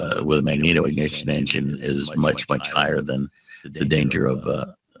with a magneto ignition engine is much higher than the danger of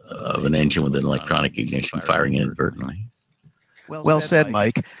an engine with an electronic ignition firing inadvertently. Well said,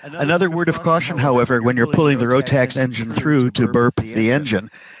 Mike. Another word of caution, however, when you're pulling the Rotax engine through to burp the engine,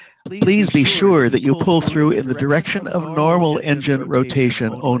 please be sure that you pull through in the direction of normal engine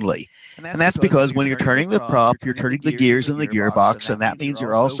rotation only. And that's because when you're turning the prop, you're turning the gears in the gearbox, and that means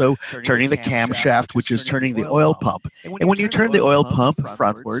you're also turning the camshaft, which is turning the oil pump. And when you turn the oil pump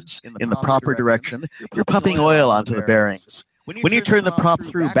frontwards in the proper direction, you're pumping oil onto the bearings. When you turn the prop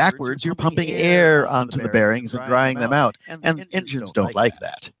through backwards, you're pumping air onto the bearings and drying them out, and engines don't like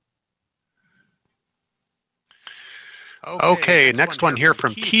that. Okay, next one here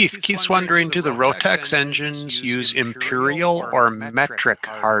from Keith. Keith's wondering, do the Rotax engines use imperial or metric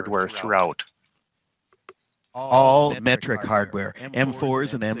hardware throughout? All metric hardware,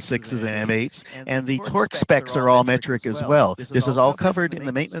 M4s and M6s and M8s, and the torque specs are all metric as well. This is all covered in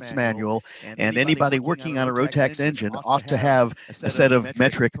the maintenance manual, and anybody working on a Rotax engine ought to have a set of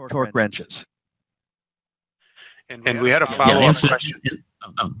metric torque wrenches. And we had a follow-up question.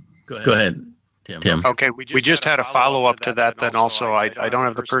 Go ahead, Tim. Okay, we just had a follow-up to that. Then also, I don't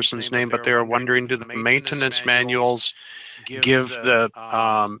have the person's name, but they were wondering, do the maintenance manuals give the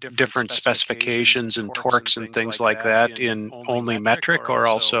different specifications and torques and things like that in only metric or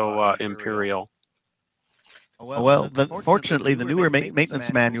also imperial? Well, fortunately, the newer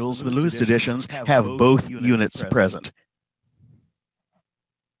maintenance manuals, the newest editions, have both units present.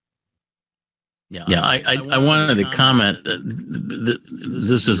 Yeah, I wanted to comment that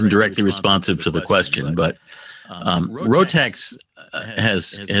this isn't directly responsive to the question, but Rotax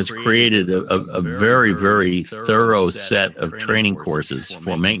has created a very thorough set of training courses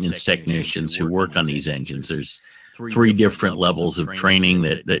for maintenance technicians who work on these engines. There's 3 different levels of training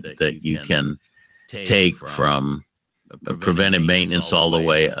that you can take, from preventive maintenance all the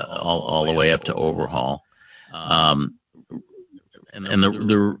way up to overhaul. And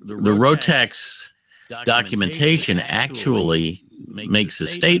the Rotax documentation actually makes a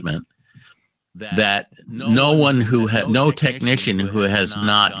statement that no technician who has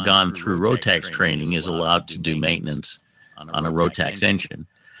not gone through Rotax training is allowed to do maintenance on a Rotax engine.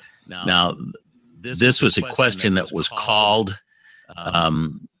 Now, this was a question that was called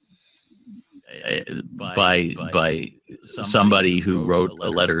by somebody who wrote a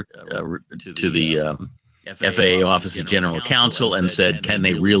letter to the FAA Office of General Counsel and said, can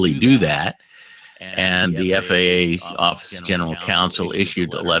they really do that? And the FAA Office of General Counsel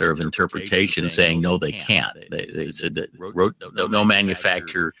issued a letter of interpretation saying, no, they can't. They said that no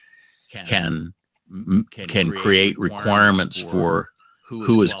manufacturer can create requirements for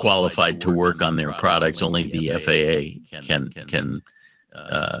who is qualified to work on their products. Only the FAA can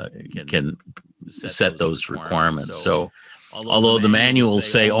set those requirements. So, although the manuals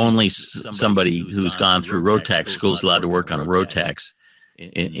say only somebody who's gone through Rotax school is allowed to work on a Rotax,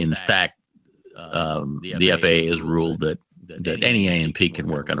 in fact, the FAA has ruled that any A&P can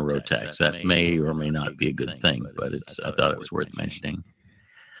work on a Rotax. That may or may not be a good thing, but I thought it was worth mentioning.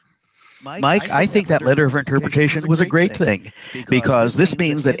 Mike, I think that letter of interpretation was a great thing, because this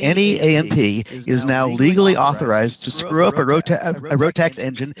means that any A&P is now legally authorized to screw up a Rotax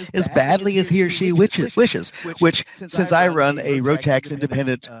engine as badly as he or she wishes, which, since I run a Rotax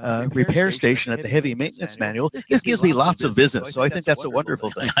independent repair station at the heavy maintenance manual, this gives me lots of business, so I think that's a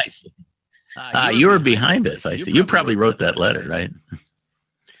wonderful thing. I see. You were behind this, I see. You probably wrote that letter, right?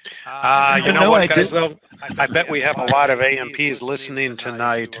 You know what, guys? Well, I bet we have a lot of A&Ps listening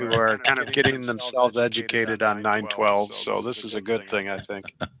tonight who are kind of getting themselves educated on 912, so this is a good thing, I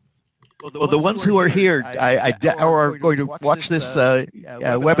think. Well, the ones who are here or are going to watch this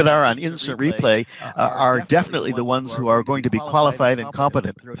webinar on instant replay are definitely the ones who are going to be qualified and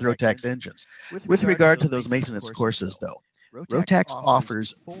competent with Rotax engines. With regard to those maintenance courses, though, Rotax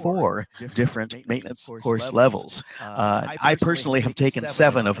offers 4 different maintenance course levels. I personally have taken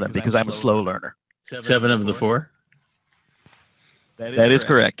 7 of them because I'm a slow learner. 7 of the 4? That is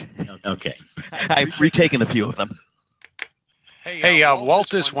correct. Okay. I've retaken a few of them. Hey,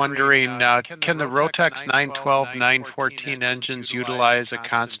 Walt is wondering, can the Rotax 912, 914 engines utilize a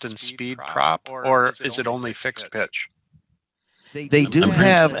constant speed prop, or is it only fixed pitch? They do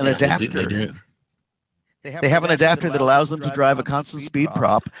have an adapter. They have an adapter that allows them to drive a constant speed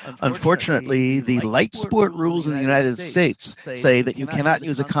prop. Unfortunately, the light sport rules in the United States say that you cannot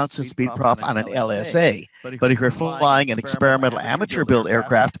use a constant speed prop on an LSA. But if you're flying an experimental amateur-built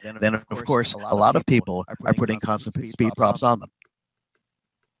aircraft, then of course a lot of people are putting constant speed props on them.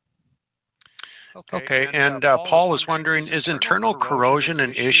 Okay, and Paul is wondering, is internal corrosion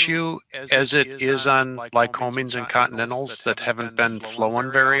an issue as it is on Lycomings and Continentals that haven't been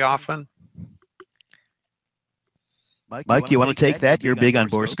flown very often? Mike, you want to take that? You're big on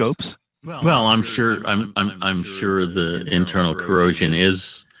borescopes. Well, I'm sure. I'm sure the internal corrosion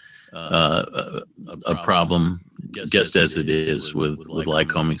is a problem, just as it is with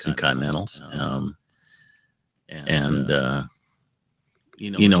Lycomings and Continentals,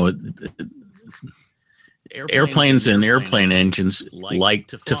 airplanes and airplane engines like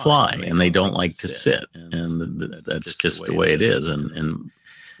to fly, and they don't like to sit, and that's just the way it is. And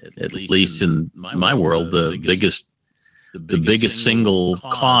at least in my world, the biggest single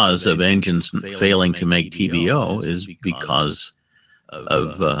cause of engines failing to make TBO is because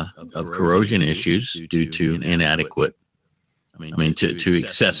of corrosion issues due to inadequate, to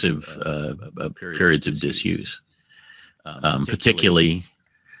excessive periods of disuse, particularly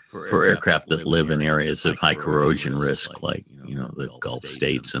for aircraft that live in areas of high corrosion risk, like the Gulf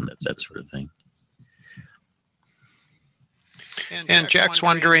states and that sort of thing. And Jack's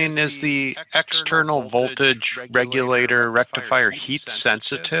wondering, is the external voltage regulator rectifier heat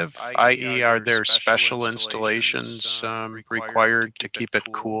sensitive, i.e. are there special installations required to keep it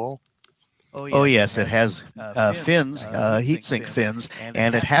cool? Oh yes, it has fins, heat sink fins,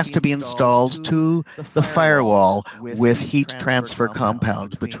 and it has to be installed to the firewall with heat transfer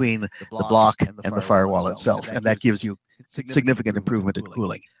compound between the block and the firewall itself, and that gives you significant improvement in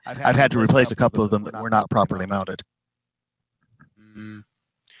cooling. I've had to replace a couple of them that were not properly mounted.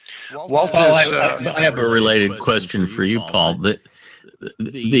 I have a related question for you, Paul.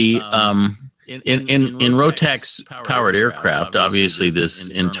 In Rotax powered aircraft, obviously this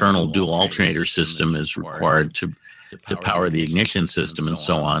internal dual alternator system is required to power the ignition system and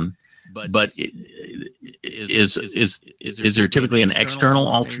so on. But is there typically an external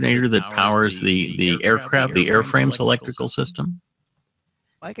alternator that powers the aircraft, the airframe's electrical system?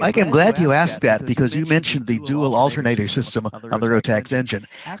 Mike, I'm glad you asked that because you mentioned the dual alternator system on the Rotax engine.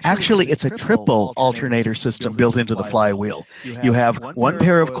 Actually, it's a triple alternator system built into the flywheel. You have one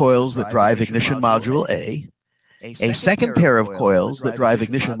pair of coils that drive ignition module A, a second pair of coils that drive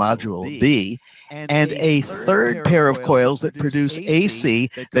ignition module B, and a third pair of coils that produce AC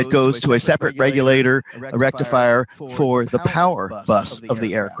that goes to a separate regulator, a rectifier for the power bus of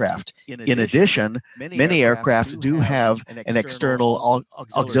the aircraft. In addition, many aircraft do have an external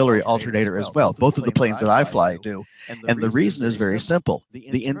auxiliary alternator as well. Both of the planes that I fly do. And the reason is very simple.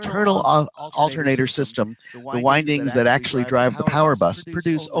 The internal alternator system, the windings that actually drive the power bus,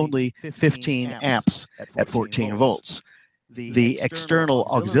 produce only 15 amps at 14 volts. The external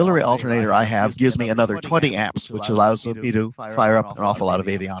auxiliary alternator I have gives me another 20 amps, which allows me to fire up an awful lot of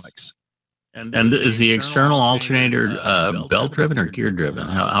avionics. And is the external alternator belt-driven or gear-driven?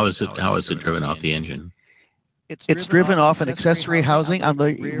 How is it driven off the engine? It's driven off an accessory housing on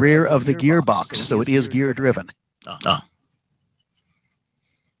the rear of the gearbox, so it is gear-driven.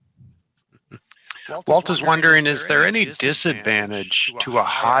 Walt is wondering, is there any disadvantage to a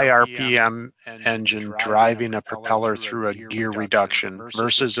high RPM engine driving a propeller through a gear reduction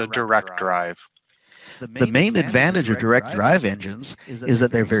versus a direct drive? The main advantage of direct drive engines is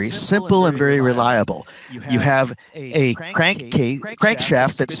that they're very simple and very reliable. You have a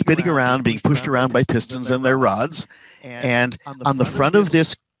crankshaft that's spinning around, being pushed around by pistons and their rods, and on the front of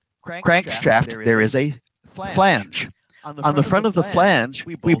this crankshaft there is a flange. On the front of the flange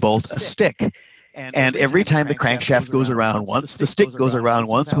we bolt a stick. And every time the crankshaft goes around once, the stick goes around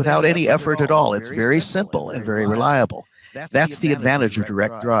once without any effort at all. It's very simple and very reliable. That's the advantage of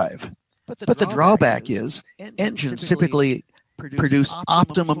direct drive. But the drawback is engines typically produce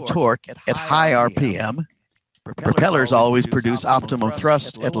optimum torque at high RPM. Propellers always produce optimum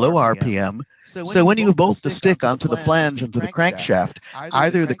thrust at low RPM. So when you bolt the stick onto the flange and to the crankshaft,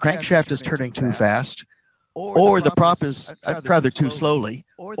 either the crankshaft is turning too fast, or the prop is rather too slowly,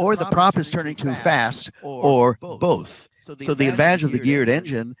 or the prop is turning too fast, or both. So the advantage of the geared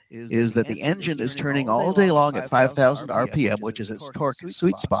engine is that the engine is turning all day long at 5,000 RPM, which is its torque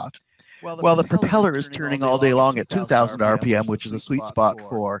sweet spot, Well, the propeller is turning all day long at 2,000 RPM, which is a sweet spot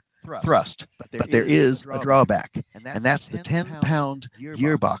for thrust. But there is a drawback, and that's the 10-pound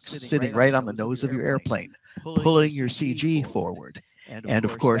gearbox sitting right on the nose of your airplane, pulling your CG forward. And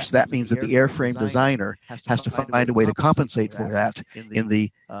of course, that means that the airframe designer has to find a way to compensate for that in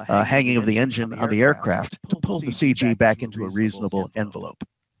the hanging of the engine on the aircraft to pull the CG back into a reasonable envelope.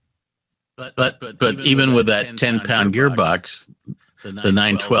 But even with that 10-pound gearbox, the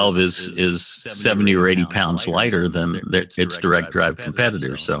 912 is 70 or 80 pounds lighter than its direct drive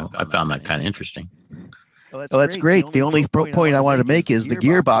competitor. So I found that kind of interesting. Well, that's great. The only point I wanted to make is the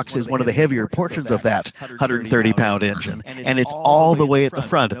gearbox is one of the heavier portions of that 130-pound engine, and it's all the way at the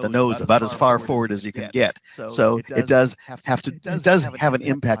front, at the nose, about as far forward as you can get. So it does have an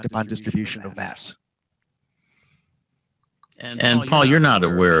impact upon distribution of mass. And Paul, you're not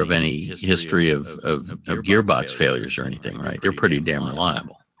aware of any history of gearbox failures or anything, right? They're pretty damn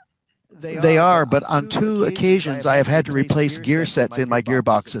reliable. They are, but on 2 occasions I have had to replace gear sets in my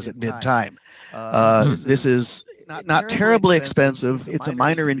gearboxes at mid-time. This is not terribly expensive. It's a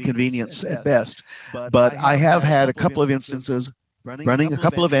minor inconvenience at best. But I have had a couple of instances running a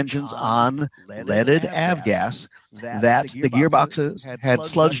couple of engines on leaded avgas that the gearboxes had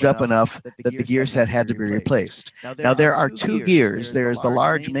sludged up enough that the gear set had to be replaced. Now, there are 2 gears. There's the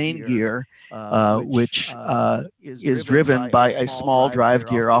large main gear, which is driven by a small drive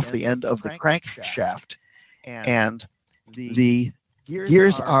gear off the end of the crankshaft. And the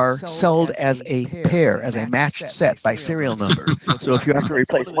gears are sold as a pair, as a matched set by serial number. So if you have to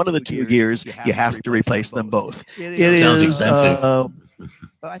replace one of the 2 gears, you have to replace them both. It sounds is expensive.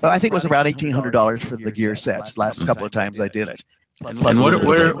 I think it was around $1,800 for the gear sets. Last couple of times I did it. And what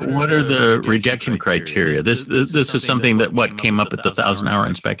are the rejection criteria? This is something that came up at the 1,000-hour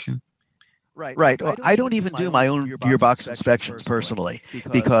inspection? Right. Well, I don't even do my own gearbox inspections personally,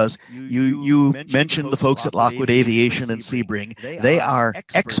 because you mentioned the folks at Lockwood Aviation and Sebring. They are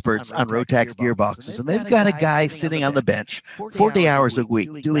experts on Rotax gearboxes, and they've got a guy sitting on the bench 40 hours a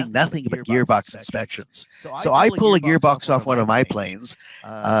week doing nothing but gearbox inspections. So I pull a gearbox off one of my planes,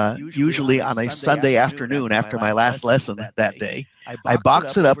 usually on a Sunday afternoon after my last lesson that day. I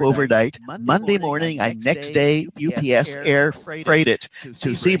box it up overnight. Monday morning, I next day UPS air freight it to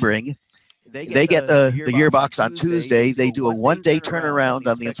Sebring. They get the gearbox on Tuesday. They do a one-day turnaround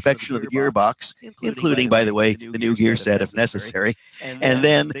on the inspection of the gearbox, including, by the way, the new gear set if necessary. And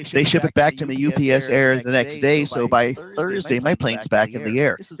then they ship it back to me UPS Air the next day. So by Thursday, my plane's back in the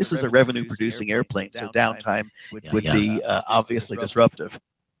air. This is a revenue-producing airplane, so downtime would be obviously disruptive.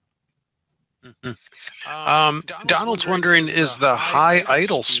 Donald's wondering, is the high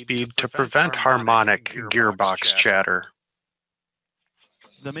idle speed to prevent harmonic gearbox chatter?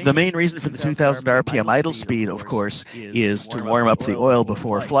 The main reason for the 2,000 RPM idle speed, of course, is to warm up the oil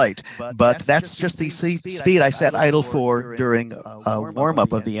before flight. But that's just the speed I set idle for during a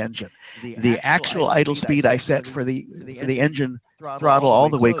warm-up of the engine. The actual idle speed I set for the engine throttle all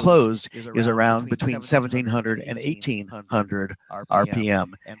the way closed is around between 1,700 and 1,800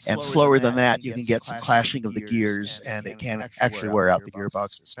 RPM. And slower than that, you can get some clashing of the gears, and it can actually wear out the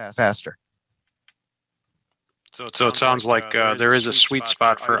gearboxes faster. So it sounds like there is a sweet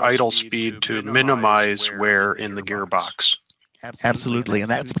spot for idle speed to minimize wear in the gearbox. Absolutely,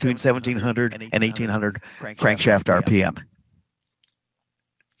 and that's between 1,700 and 1,800 crankshaft RPM.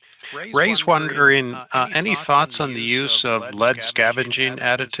 Ray's wondering, any thoughts on the use of lead scavenging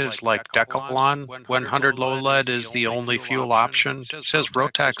additives like Decalon when 100 low lead is the only fuel option? It says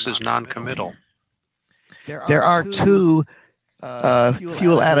Rotax is non-committal. There are 2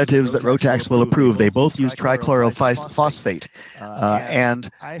 fuel additives that Rotax will approve. They both use trichlorophosphate,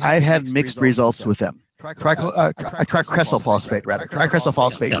 and I've had mixed results with them. Tricresyl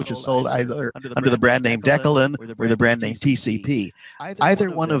phosphate, which is sold either under the brand name Decalon or the brand name TCP.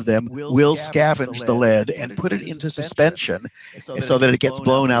 Either one of them will scavenge the lead and put it into suspension so that it gets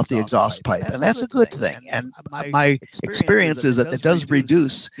blown out the exhaust pipe, and that's a good thing. And my experience is that it does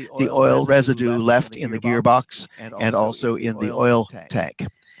reduce the oil residue left in the gearbox and also in the oil tank.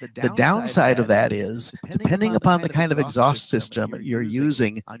 The downside of that is, depending upon the kind of exhaust system you're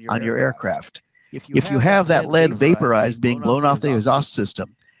using on your aircraft, if you have that lead vaporized being blown off the exhaust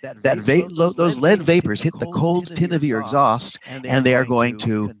system, those lead vapors hit the cold tin of your exhaust, and they are going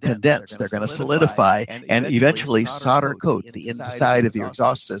to condense. They're going to solidify and eventually solder coat the inside of your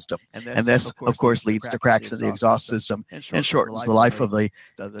exhaust system. And this, of course, leads to cracks in the exhaust system and shortens the life of the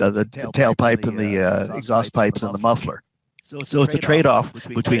tailpipe and the exhaust pipes and the muffler. So it's a trade-off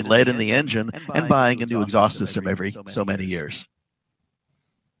between lead in the engine and buying a new exhaust system every so many years.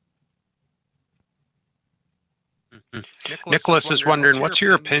 Nicholas is wondering, what's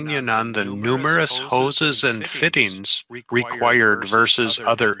your opinion on the numerous hoses and fittings required versus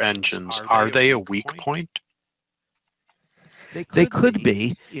other engines? Are they a weak point? They could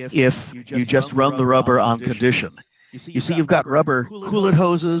be if you just run the rubber on condition. You see, you've got rubber coolant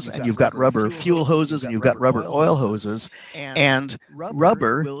hoses, and you've got rubber fuel hoses, and you've got rubber oil hoses, and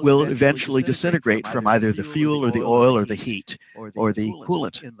rubber will eventually disintegrate from either the fuel or the oil or the heat or the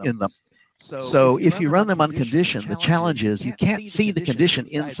coolant in them. So if you run them on condition, the challenge is you can't see the condition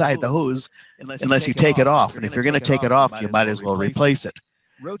inside the hose unless you take it off. And if you're going to take it off, you might as well replace it.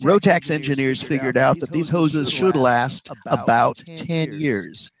 Rotax engineers figured out that these hoses should last about 10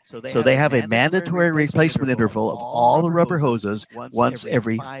 years. So they have a mandatory replacement interval of all the rubber hoses once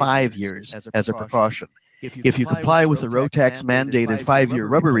every 5 years as a precaution. If you comply with the Rotax mandated 5-year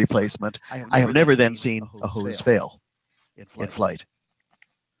rubber replacement, I have never then seen a hose fail in flight.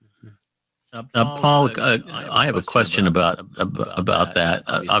 Paul, I have a question about that.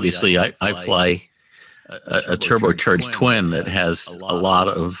 Obviously, I fly a turbocharged twin that has a lot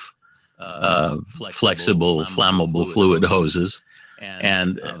of flexible, flammable fluid hoses.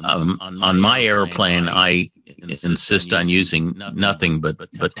 And on my airplane, I insist on using nothing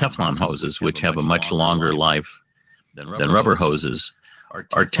but Teflon hoses, which have a much longer life than rubber hoses.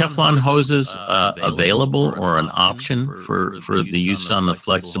 Are Teflon hoses available or an option for the use on the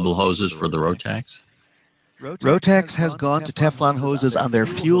flexible hoses for the Rotax? Rotax has gone to Teflon hoses on their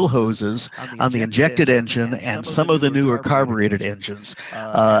fuel hoses, on the injected engine, and some of the newer carbureted engines,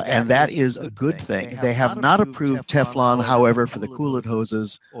 and that is a good thing. They have not approved Teflon, however, for the coolant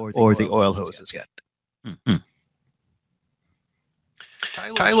hoses or the oil hoses yet. Mm-hmm.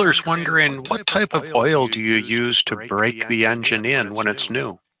 Tyler's wondering, what type of oil do you use to break the engine in when it's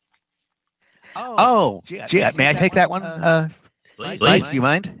new? Oh, gee, may I take that one? Mike, do you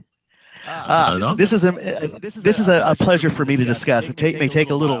mind? This is a pleasure for me to discuss. It may take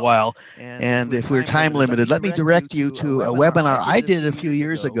a little while, and if we're time limited, let me direct you to a webinar I did a few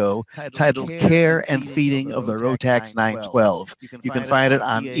years ago titled Care and Feeding of the Rotax 912. You can find it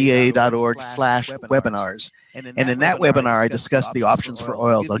on ea.org/webinars. And in that webinar, I discussed the options for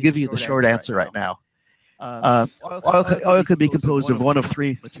oils. I'll give you the short answer right now. Oil could be composed of one of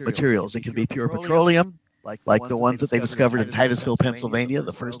three materials. It can be pure petroleum, like the ones that they discovered in Titusville, Pennsylvania,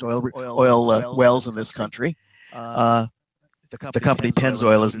 the first oil wells in this country. The company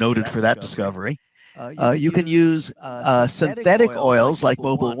Pennzoil is noted for that discovery. You can use synthetic oils like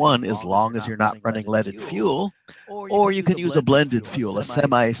Mobil 1 as long as you're not running leaded fuel, or you can use a blended fuel, a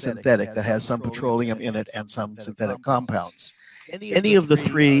semi-synthetic that has some petroleum in it and some synthetic compounds. Any of the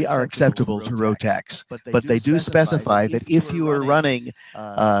three are acceptable to Rotax, but they do specify that if you are running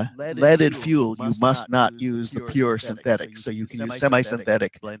leaded fuel, you must not use the pure synthetic. So you can use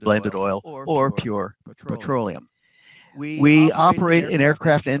semi-synthetic blended oil or pure petroleum. We operate an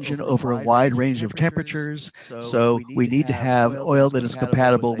aircraft engine over a wide range of temperatures, so we need to have oil that is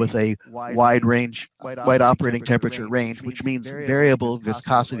compatible with a wide operating temperature range, which means variable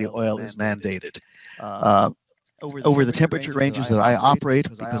viscosity oil is mandated. Over the temperature ranges that I operate,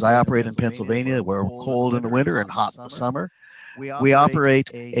 because I operate in Pennsylvania where we're cold in the winter and hot in the summer, we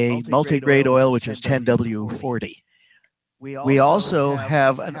operate a multi-grade oil which is 10W40. We also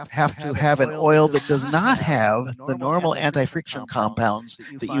have to have an oil that does not have the normal anti-friction compounds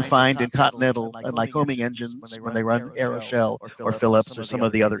that you find in Continental and Lycoming engines when they run Aeroshell or Phillips or some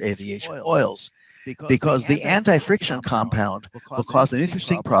of the other aviation oils, because the anti-friction compound will cause an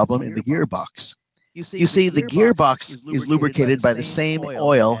interesting problem in the gearbox. You see, the gearbox is lubricated by the same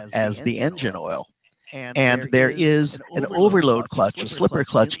oil as the engine oil. And there is an overload clutch, a slipper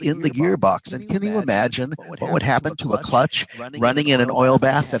clutch in the gearbox. And can you imagine what would happen to a clutch running in an oil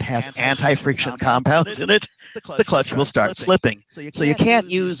bath that has anti-friction compounds in it? The clutch will start slipping. So you can't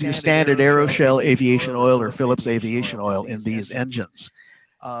use your standard Aeroshell aviation oil or Phillips aviation oil in these engines.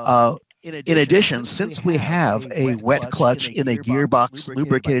 In addition, since we have a wet clutch in a gearbox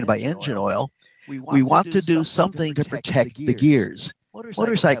lubricated by engine oil, we want to do something to protect the gears.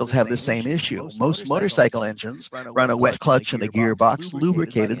 Motorcycles have the same issue. Most motorcycle engines run a wet clutch in a gearbox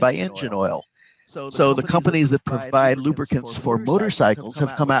lubricated by engine oil. So the companies that provide lubricants for motorcycles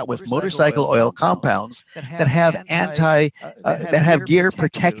have come out with motorcycle oil compounds that have gear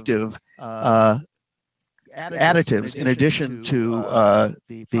protective additives in addition to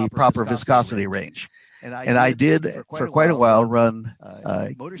the proper viscosity range. And I did, for quite a while, run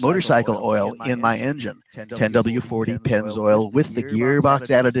motorcycle oil in my engine, 10W40 Pennzoil with the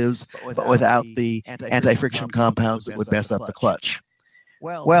gearbox additives, but without the anti-friction compounds that would mess up the clutch.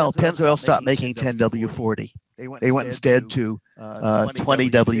 Well, Pennzoil stopped making 10W40. They went instead to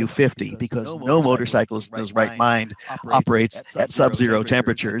 20W50 because no motorcyclist in his right mind operates at sub-zero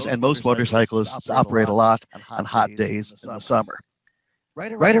temperatures, and most motorcyclists operate a lot on hot days in the summer.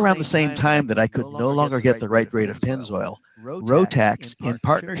 Right around the same time that I could no longer get the right grade of Pennzoil, Rotax, in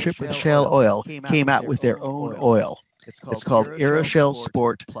partnership with Shell Oil, came out with their own oil. It's called Aeroshell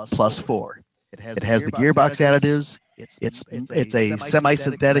Sport Plus 4. It has the gearbox additives. It's a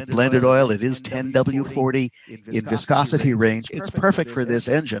semi-synthetic blended oil. It is 10W40 in viscosity range. It's perfect for this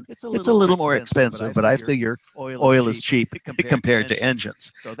engine. It's a little more expensive, but I figure oil is cheap compared to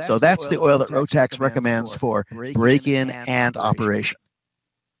engines. So that's the oil that Rotax recommends for break-in and operation.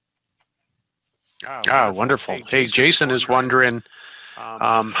 Wonderful. Hey, Jason is wondering,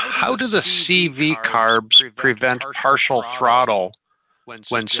 how do the CV carbs prevent partial throttle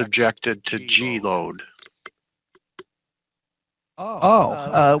when subjected to G load?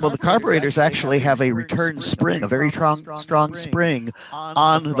 Well, the carburetors actually have a return spring, a very strong spring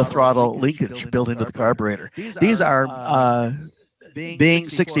on the throttle linkage built into the carburetor. These are being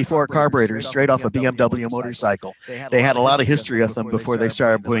 64 carburetors straight off a BMW motorcycle. They had a lot of history with them before they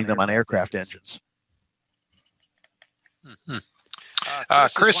started putting them on aircraft engines.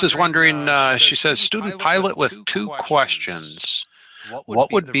 Chris is wondering, she says, student pilot with 2 questions.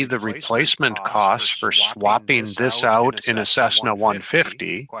 What would be the replacement cost for swapping this out in a Cessna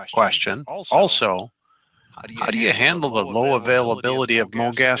 150? Question. Also, how do you handle the low availability of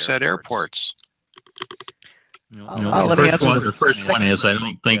MoGas at airports? The first one is I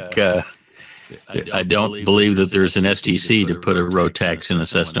don't believe that there's an STC to put a Rotax in a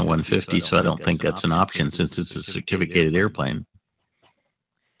Cessna 150, so I don't think that's an option since it's a certificated airplane.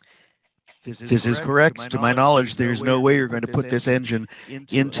 This is correct. To my knowledge, there's no way you're going to put this engine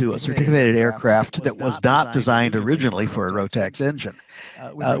into a certificated aircraft that was not designed originally for a Rotax engine.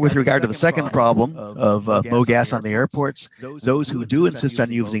 With regard to the second problem of MoGas on the airports, those who do insist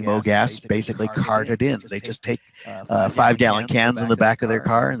on using MoGas basically cart it in. They just take 5-gallon cans in the back of their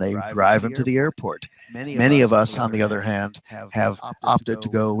car and they drive them to the airport. Many of us, on the other hand, have opted to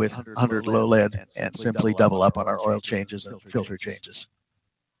go with 100 low lead and simply double up on our oil changes and filter changes.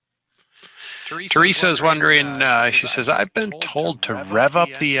 Teresa is wondering, she says, I've been told to rev up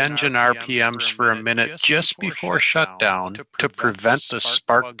the engine RPMs for a minute just before shutdown to prevent the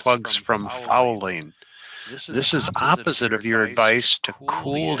spark plugs from fouling. This is opposite of your advice to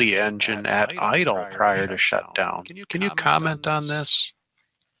cool the engine at idle prior to shutdown. Can you comment on this?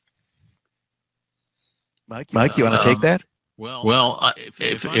 Mike, you want to take that? Well,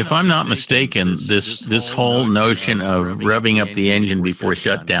 if I'm not mistaken, this whole notion of revving up the engine before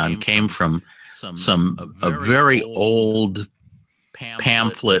shutdown came from a very old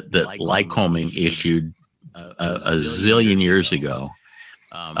pamphlet that Lycoming issued a zillion years ago.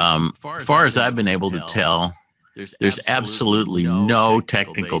 As far as I've been able to tell, there's absolutely no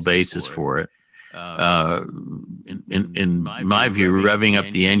technical basis for it. In my view, revving up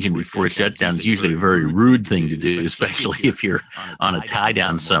the engine before shutdown is usually a very rude thing to do, especially if you're on a tie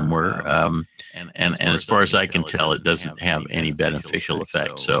down somewhere. And as far as I can tell, it doesn't have any beneficial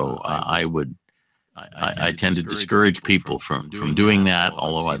effect. So I tend to discourage people from doing that,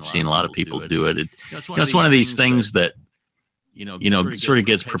 although I've seen a lot of people do it. It's one of these things that sort of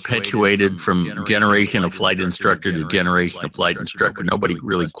gets perpetuated from generation of flight instructor to generation of flight instructor. Nobody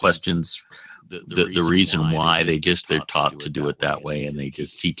really questions the reason why. They're taught to do it that way, and they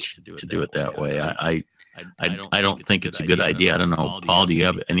just teach to do it that way. I don't think it's a good idea. I don't know, Paul, do you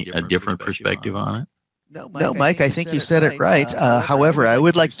have a different perspective on it? No, Mike, I think you said it right. However, I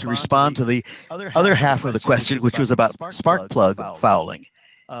would like to respond to the other half of the question, which was about spark plug fouling.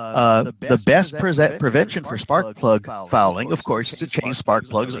 The best prevention for spark plug fouling, of course, is to change spark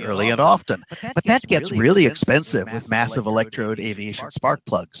plugs early and often. But that gets really expensive with massive electrode aviation spark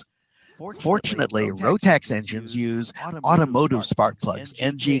plugs. Fortunately, Rotax engines use automotive spark plugs,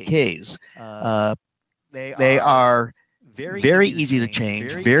 NGKs. They are very easy to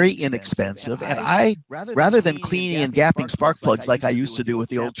change, very inexpensive, and I, rather than cleaning and gapping spark plugs like I used to do with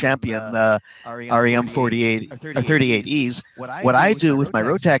the old Champion REM 48 or 38Es, what I do with my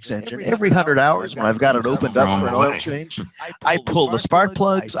Rotax engine, every 100 hours when I've got it opened up for an oil change, I pull the spark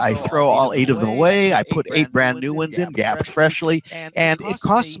plugs, I throw all 8 of them away, I put 8 brand new ones in, gapped freshly, and it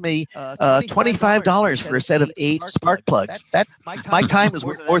costs me $25 for a set of 8 spark plugs. That my time is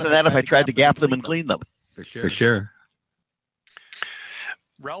worth more than that if I tried to gap them and clean them. For sure.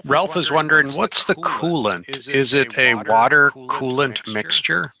 Ralph is wondering, what's the coolant? Is it a water coolant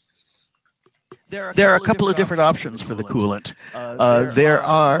mixture? There are a couple of different options for the coolant.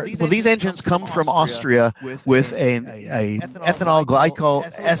 These engines come from Austria with a ethylene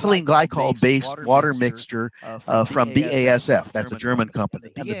glycol-based water mixture from BASF. That's a German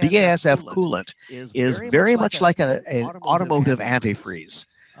company. And the BASF coolant is very much like an automotive antifreeze.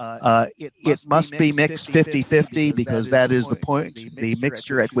 It must be mixed 50-50 because that is the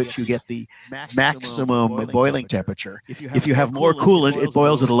mixture at which you get the maximum boiling temperature. If you have more coolant, it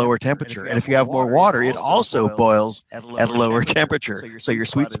boils at a lower temperature. And if you have more water, it also boils at a lower temperature. So your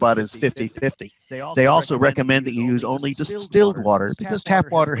sweet spot is 50-50. They also recommend that you use only distilled water because tap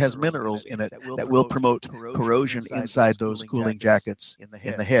water has minerals in it that will promote corrosion inside those cooling jackets in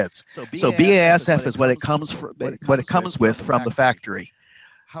the heads. So BASF is what it comes with from the factory.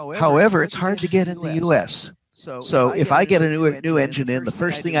 However, it's hard to get in the U.S. So if I get a new engine in, the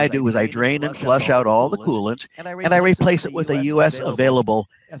first thing I do is I drain and flush out all the coolant, and I replace it with a U.S. available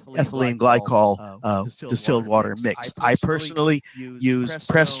ethylene glycol distilled water mix. I personally use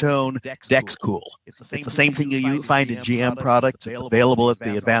Prestone Dexcool. It's the same thing you find in GM products. It's available at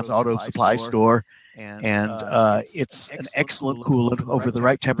the Advanced Auto Supply store. And it's an excellent coolant over the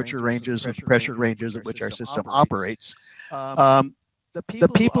right temperature ranges and pressure ranges at which our system operates. The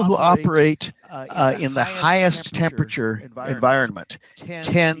people who operate in the highest temperature environment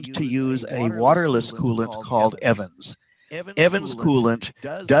tend to use a waterless coolant called Evans. Evans coolant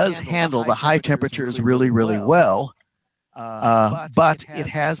does handle the high temperatures really, really well, but it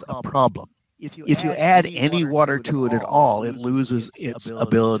has a problem. If you add any water to it at all, it loses its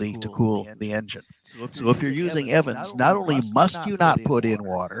ability to cool the engine. So if you're using Evans, not only must you not put in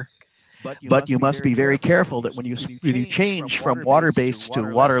water, but you must be very careful that when you change from water-based to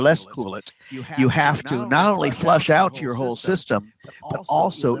waterless coolant, you have to not only flush out your whole system, but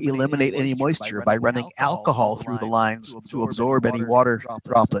also eliminate any moisture by running alcohol through the lines to absorb any water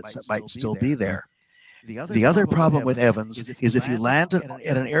droplets that might still be there. The other problem with Evans is if you land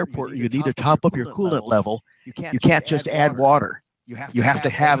at an airport, you need to top up your coolant level. You can't just add water. You have to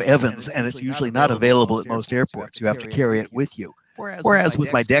have Evans, and it's usually not available at most airports. You have to carry it with you. Whereas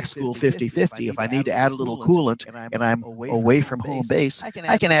with my Dexcool 50-50, if I need to add a little coolant and I'm away from home base, I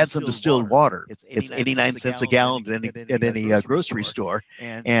can add some distilled water. It's 89 cents a gallon at any grocery store,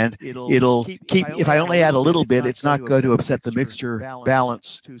 and it'll keep. If I only add a little bit, it's not going to upset the mixture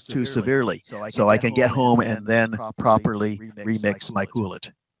balance too severely. So I can get home and then properly remix my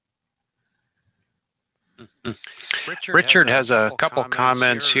coolant. Richard has a couple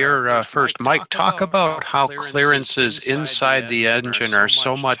comments here. First, Mike, talk about how clearances inside the engine are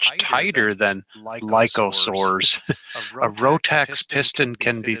so much tighter than Lycosaurs. A Rotax piston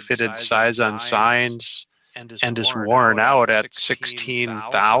can be fitted size on signs and is worn out at 16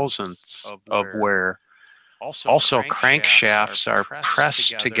 thousandths of wear. Also, crankshafts are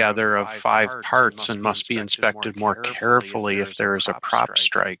pressed together of 5 parts and must be inspected more carefully if there is a prop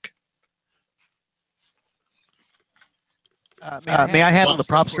strike. May I handle the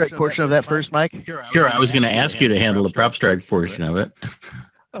prop strike portion of that first, Mike? Sure. I was going to ask you to handle the prop strike portion of it.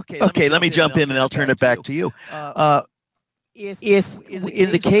 Okay, let me jump in and I'll turn it back to you. If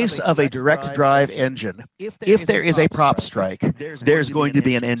in the case of a direct drive engine, if there is a prop strike, there's going to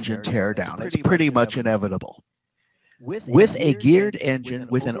be an engine tear down. It's pretty much inevitable. With a geared engine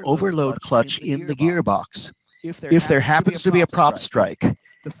with an overload clutch in the gearbox, if there happens to be a prop strike,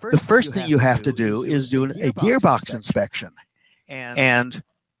 the first thing you have to do is do a gearbox inspection. And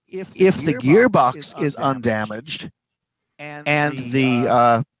if the gearbox is undamaged and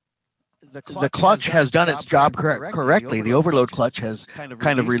the clutch has done its job correctly, the overload clutch has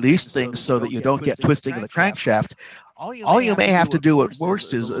kind of released things so that you don't get twisting of the crankshaft, all you may have to do at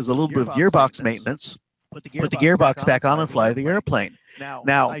worst is a little bit of gearbox maintenance, put the gearbox back on and fly the airplane.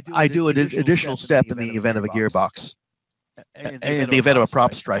 Now, I do an additional step in the event of a gearbox. In the event of a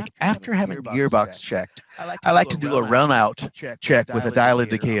prop strike, after having the gearbox checked, I like to do a run-out check with a dial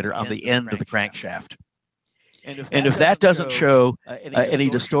indicator on the end of the crankshaft. And if that doesn't show any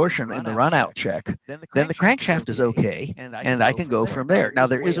distortion in the run-out check, then the crankshaft is okay, and I can go from there. Now,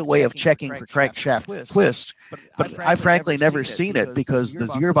 there is a way of checking for crankshaft twist, but I've frankly never seen it because the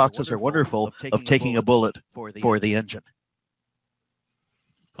gearboxes are wonderful of taking a bullet for the engine.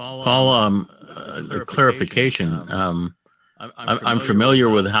 Paul, a clarification. I'm familiar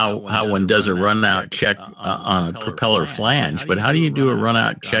with how one does a run-out check on a propeller flange, but how do you do a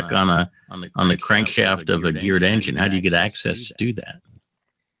run-out check on the crankshaft of a geared engine? How do you get access to do that?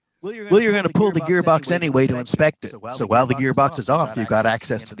 Well, you're going to pull the gearbox anyway to inspect it. So while the gearbox is off, you've got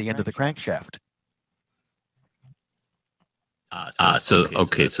access to the end of the crankshaft.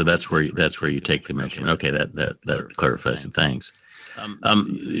 So that's where you take the measurement. Okay, that clarifies it. Thanks.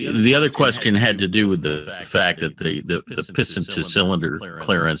 The other question had to do with the fact that the piston to cylinder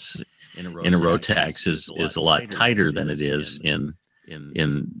clearance in a Rotax is a lot tighter than it is in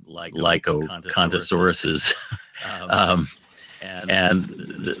Lycocontosaurus's.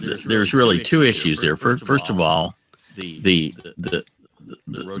 There's really two issues there. First of all, the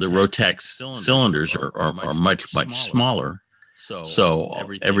Rotax cylinders are much smaller, so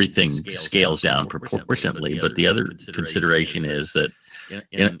everything scales down proportionately. But the other consideration is that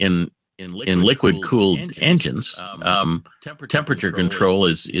in liquid-cooled engines, temperature control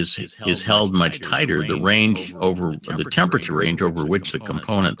is held much tighter. The temperature range over which the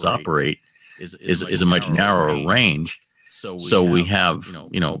components operate is a much narrower range. So we have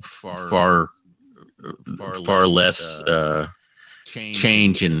far less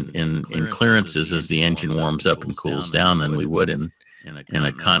change in clearances as the engine warms up and cools down than we would in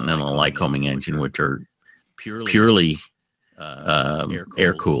a Continental Lycoming engine, which are purely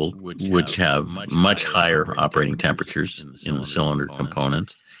air cooled, which have much higher operating temperatures in the cylinder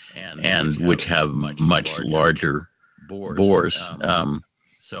components, and which have much larger bores.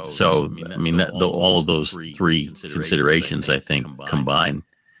 So I mean, all of those three considerations, I think, combine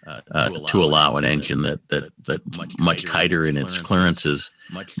to allow an engine that much tighter in its clearances,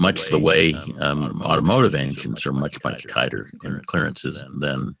 much the way automotive engines are much tighter in clearances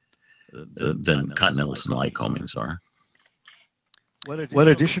than Continentals and Lycomings are. What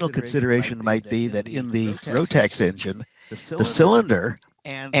additional consideration might be that in the Rotax engine, the cylinder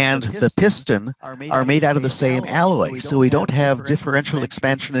and the piston are made out of the same alloy, so we don't have differential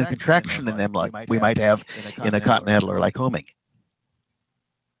expansion and contraction in them like we might have in a Continental or Lycoming.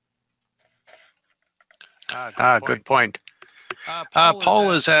 Good point.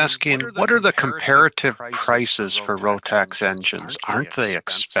 Paul is asking, what are the comparative prices for Rotax engines? Aren't they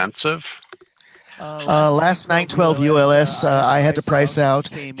expensive? Last 912 ULS I had to price out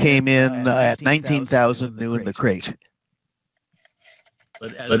came in at $19,000 new in the crate.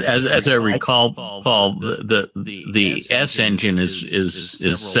 But as I recall, Paul, the S engine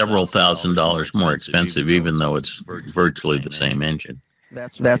is several $1,000s more expensive, even though it's virtually the same engine.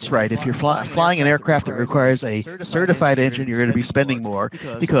 That's right. If you're flying an aircraft that requires a certified engine, you're going to be spending more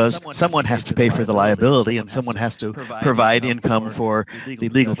because someone has to pay for the liability and someone has to provide income for the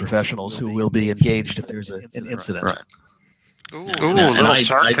legal professionals who will be engaged if there's an incident. Right. Ooh, a little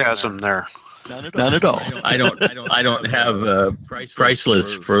sarcasm there. None at all. I don't have a price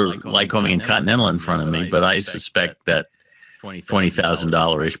list for Lycoming and Continental in front of me, but I suspect that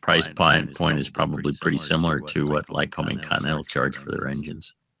 $20,000-ish price point is probably pretty similar to what Lycoming and Continental charge for their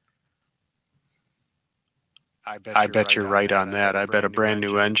engines. I bet you're right on that. I bet a brand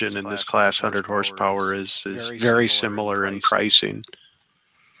new engine in this class 100 horsepower is very similar in pricing.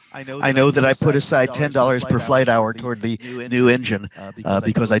 I know that I put aside $10 per flight hour toward the new engine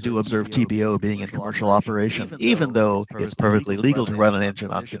because I do observe TBO being in commercial operation, even though it's perfectly legal to run an engine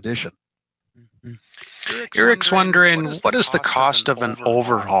on condition. Eric's wondering, what is the cost of an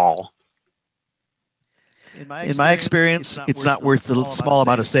overhaul? In my experience, it's not worth the small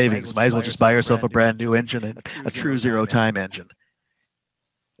amount of savings. Might as well just buy yourself a brand new engine and a true zero-time engine.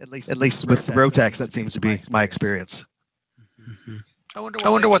 At least with the Rotax, that seems to be my experience. Mm-hmm. I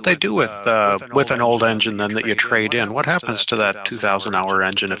wonder what they do with an old engine then that you trade in. What happens to that 2,000-hour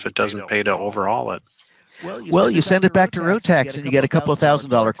engine if it doesn't pay to overhaul it? Well, you send it back to Rotax and you get a couple of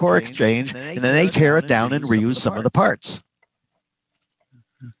 $1,000 core exchange, and then they tear it down and reuse some of the parts.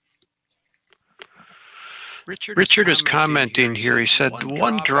 Richard is commenting here. He said,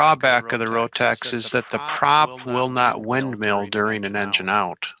 one drawback of the Rotax is that the prop will not windmill during an engine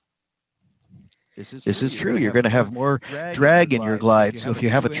out. This is true. You're going to have more drag in your glide. So if you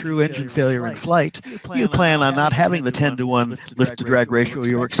have a true engine failure in flight, you plan on not having the 10-to-1 lift-to-drag ratio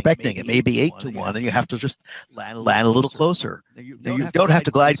you were expecting. It may be 8-to-1, and you have to just land a little closer. Now, you don't have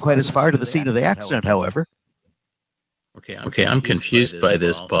to glide quite as far to the scene of the accident, however. Okay, I'm confused by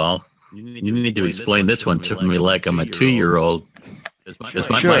this, Paul. You need to explain this one to me like I'm a 2-year-old. Because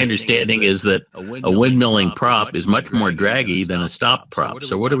my understanding is that a windmilling prop is much more draggy than a stop prop.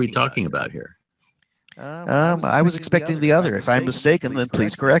 So what are we talking about here? I was expecting the other. If I'm mistaken, then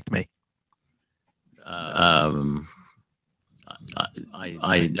please correct me. I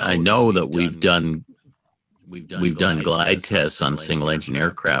know that we've done glide tests on single engine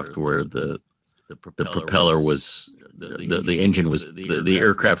aircraft where the propeller was the engine was the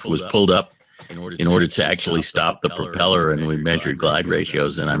aircraft was pulled up in order to actually stop the propeller, and we measured glide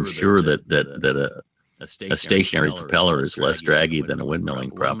ratios, and I'm sure that a stationary propeller is less draggy than a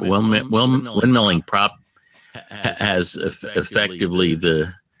windmilling prop. A windmilling prop has effectively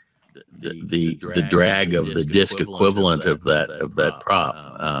the the drag of the disc equivalent of that prop.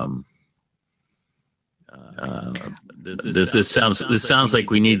 This sounds like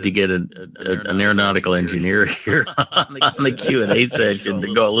we need to get an aeronautical engineer here on the Q&A session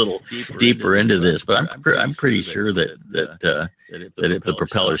to go a little deeper into this. But I'm pretty sure that if the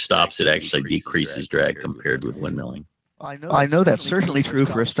propeller stops, it actually decreases drag compared with windmilling. I know that's certainly true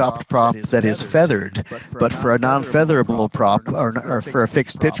for a stopped prop that is feathered, but for a non-featherable prop or for a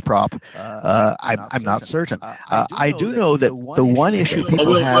fixed pitch prop, I'm not certain. I do know that the one issue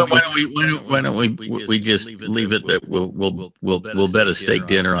people have. Why don't we just leave it that we'll bet a steak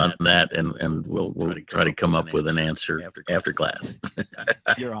dinner on that, and we'll try to come up with an answer after class.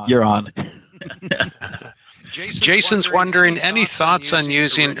 You're on. Jason's wondering, any thoughts on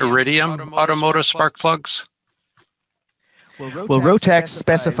using iridium automotive spark plugs? Well, Rotax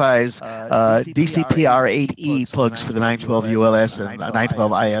specifies DCPR-8E plugs for the 912 ULS and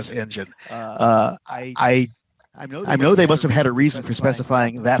 912 IS engine. I know they must have had a reason for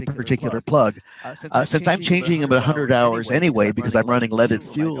specifying that particular plug. Since I'm changing them at 100 hours anyway because I'm running leaded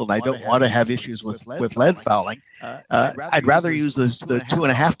fuel and I don't want to have issues with lead fouling, I'd rather use the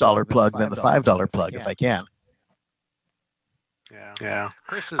 $2.50 plug than the $5 plug if I can. Yeah.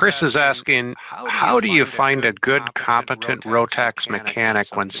 Chris is asking, how do you find a good, competent Rotax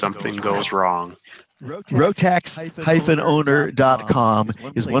mechanic when something goes wrong? Rotax-owner.com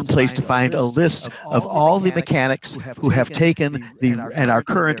is one place to find a list of all the mechanics who have taken and are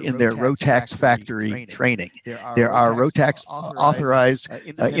current in their Rotax factory training. There are Rotax authorized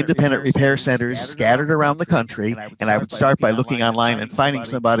independent repair centers scattered around the country, and I would start by looking online and finding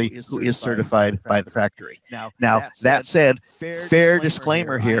somebody who is certified by the factory. Now, that said, fair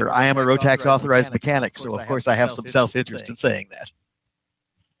disclaimer here, I am a Rotax authorized mechanic, so of course I have some self-interest in saying that.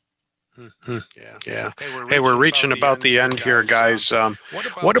 Yeah. Hey, we're reaching about the end here, guys.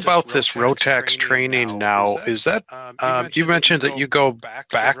 What about this Rotax training now? Is that you mentioned that you go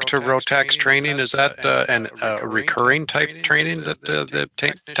back to Rotax training? Is that a recurring type training that the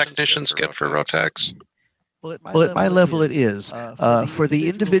technicians get for Rotax? Well, at my level, it is. For the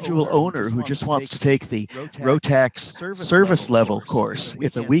individual owner who just wants to take the Rotax service level course,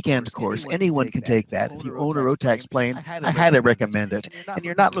 it's a weekend course. Anyone can take that. If you own a Rotax plane, I highly recommend it. And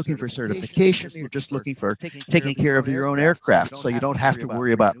you're not looking for certification. You're just looking for taking care of your own aircraft, so you don't have to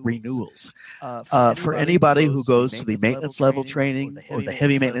worry about renewals. For anybody who goes to the maintenance level training or the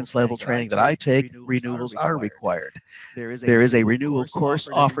heavy maintenance level training that I take, renewals are required. There is a renewal course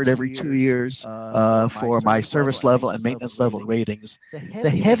offered every 2 years for my service level and maintenance level ratings. The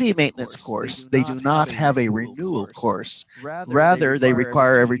heavy maintenance course, they do not have a renewal course. Rather, they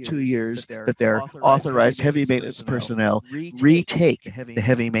require every 2 years that their authorized heavy maintenance personnel retake the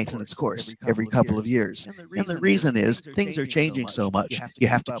heavy maintenance course every couple of years. And the reason is things are changing so much, you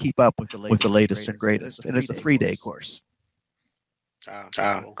have to keep up with the latest and greatest. And it's a 3-day course.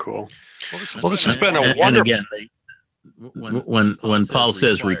 Cool. Well, this has been a wonderful... And again, when Paul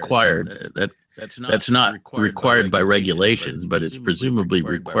says required, that's not required by regulations, but it's presumably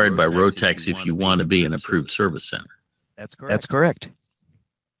required by Rotax if you want to be an approved service center. That's correct.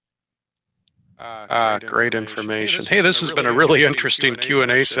 Great information. Hey, this has been a really interesting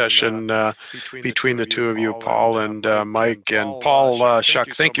Q&A session between the two of you, Paul and Mike. And Paul,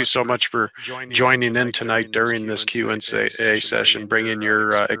 Shuck, thank you so much for joining in tonight during this Q&A session, bringing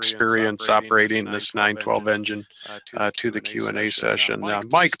your experience operating this 912 engine to the Q&A session.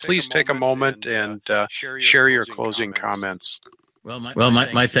 Mike, please take a moment and share your closing comments. Well,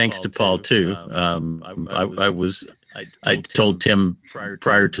 my thanks to Paul, too. I told Tim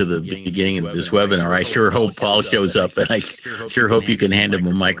prior to the beginning of this webinar, I sure hope Paul shows up, and I sure hope you can hand him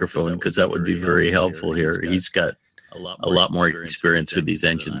a microphone, because that would be very helpful here. He's got a lot more experience with these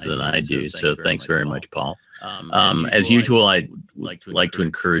engines than I do, so thanks very much, Paul. As usual, I'd like to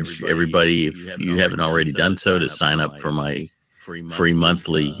encourage everybody, if you haven't already done so, to sign up for my free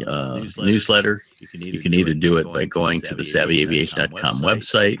monthly newsletter. You can either do it by going to the SavvyAviation.com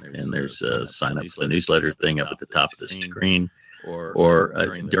website, and there's a sign up for the newsletter thing up at the top of the screen, or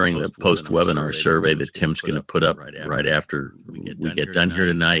during the post-webinar survey that Tim's going to put up right after we get done here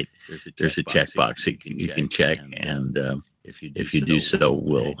tonight. There's a checkbox that you can check, and if you do so,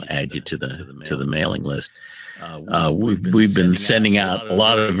 we'll add you to the mailing list. We've been sending out a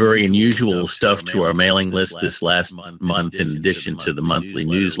lot of very unusual stuff to our mailing list this last month. In addition to the monthly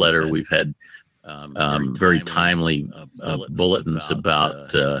newsletter, we've had very timely bulletins about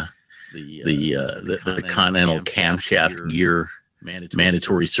the Continental Camshaft Gear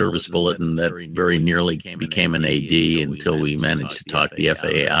Mandatory Service Bulletin that very nearly became an AD until we managed to talk the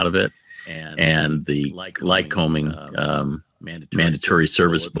FAA out of it, and the light combing mandatory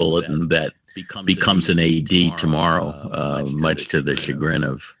service bulletin that becomes an AD tomorrow, much to the chagrin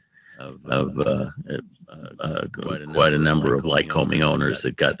of quite a number of Lycoming owners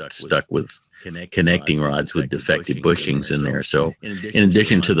that got stuck with connecting rods with defective bushings in there. So in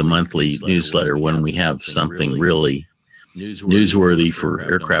addition to the monthly newsletter, when we have something really newsworthy for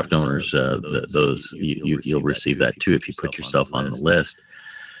aircraft owners, you'll receive that too if you put yourself on the list.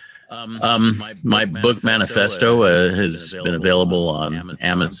 My book Manifesto has been available on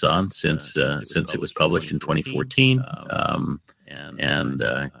Amazon since it was published in 2014, and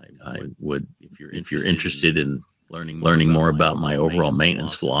I would, if you're interested in learning more about my overall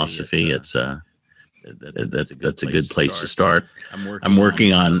maintenance philosophy, that's a good place to start. I'm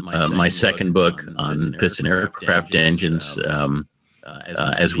working on my second book on piston aircraft engines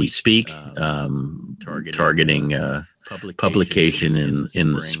as we speak, targeting publication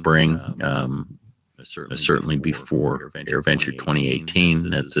in the spring, certainly before AirVenture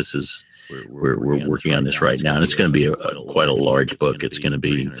 2018. We're working on this right now, and it's going to be quite a large book. It's going to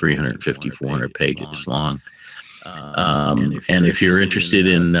be 350, 400 pages long. And if you're interested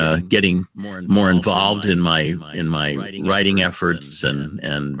in getting more involved in my writing efforts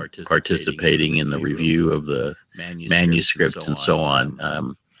and participating in the review of the manuscripts and so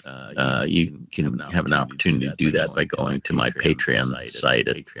on, you can have an opportunity to do that by going to my Patreon site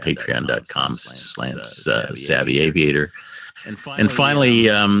at patreon.com/SavvyAviator. And finally,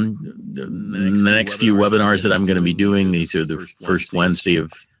 the next few webinars that I'm going to be doing, these are the first Wednesday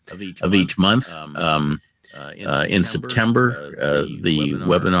of each month. In September, the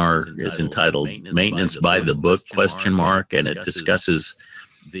webinar is entitled "Maintenance by the Book?" and it discusses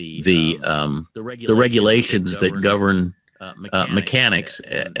the regulations that govern mechanics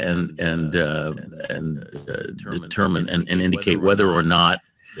and determine and indicate whether or not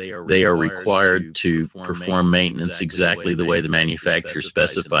they are required to perform maintenance exactly the way the manufacturer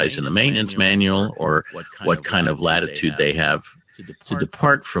specifies in the maintenance manual, or what kind of latitude they have to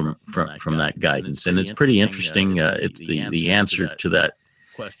depart from that guidance. And it's pretty interesting. It's the answer to that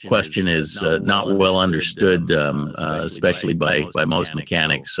question is not well understood, especially by most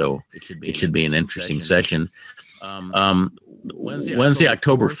mechanics. So it should be an interesting session. Wednesday,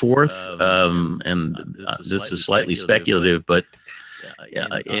 October 4th, and this is slightly speculative, but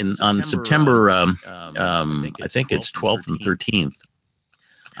on September, I think it's 12th and 13th,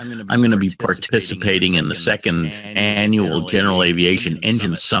 I'm going to be participating in the second annual General Aviation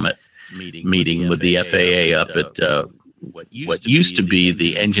Engine Summit meeting with the FAA up at what used to be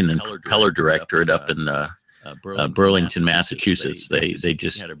the Engine and Propeller Directorate up in Burlington, Massachusetts. They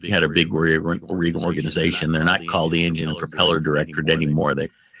just had a big reorganization. They're not called the Engine and Propeller Directorate anymore. They're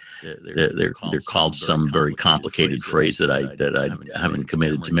called some very complicated phrase that I haven't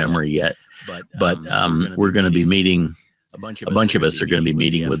committed to memory yet. But we're going to be meeting. A bunch of us are going to be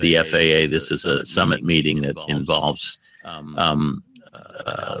meeting with the FAA. This is a summit meeting that involves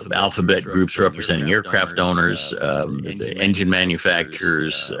alphabet groups representing aircraft owners, the engine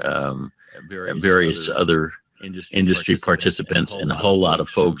manufacturers, various other industry participants, and a whole lot of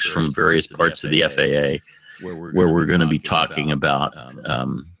folks from various parts of the FAA, where we're going to be talking about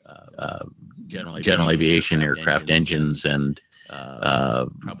general aviation aircraft engines, and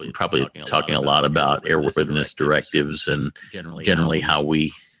probably talking a lot about airworthiness directives and generally how the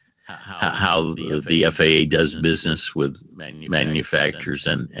FAA does business with manufacturers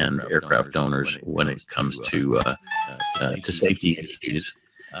and aircraft owners when it comes to safety issues.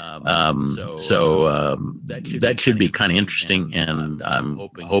 So that should be kind of interesting, and I'm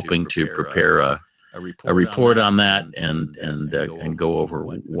hoping to prepare a report on that and go over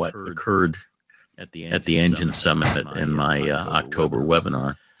what occurred at the Engine Summit in my October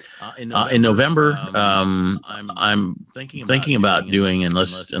webinar. In November, I'm thinking about doing,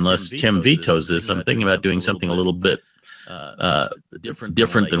 unless Tim vetoes this, I'm thinking about doing something a little bit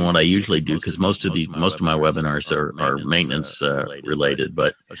different than what I usually do, because most of my webinars are maintenance related.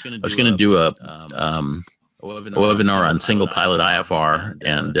 But I was going to do a webinar on single pilot IFR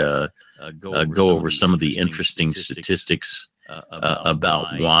and go over some of the interesting statistics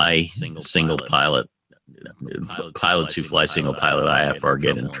about why pilots who fly single pilot IFR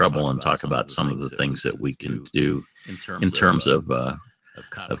get in trouble, and talk about some of the things that we can do in terms of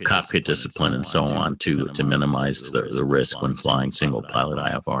cockpit discipline and so on to minimize the risk when flying single pilot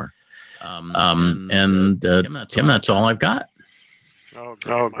IFR. Tim, that's all I've got.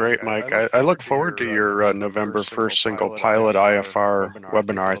 Oh, great, Mike. I look forward to your November 1st single pilot IFR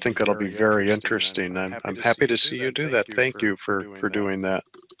webinar. I think that'll be very interesting. I'm happy to see you do that. Thank you for doing that.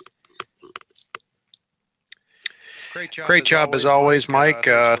 Great job as always, Mike.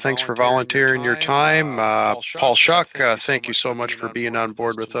 Thanks for volunteering your time. Paul Shuck, thank you so much for being on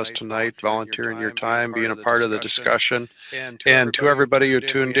board with us tonight, volunteering your time, being a part of the discussion. And to everybody who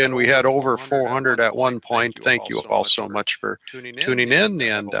tuned in, we had over 400 at one point. Thank you all so much for tuning in,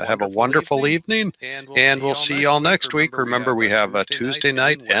 and have a wonderful evening. And we'll see you all next week. Remember, we have a Tuesday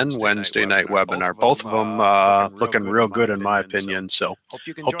night and Wednesday night webinar, both of them looking real good in my opinion. So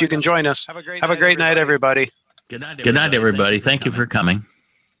hope you can join us. Have a great night, everybody. Good night, everybody. Thank you for coming.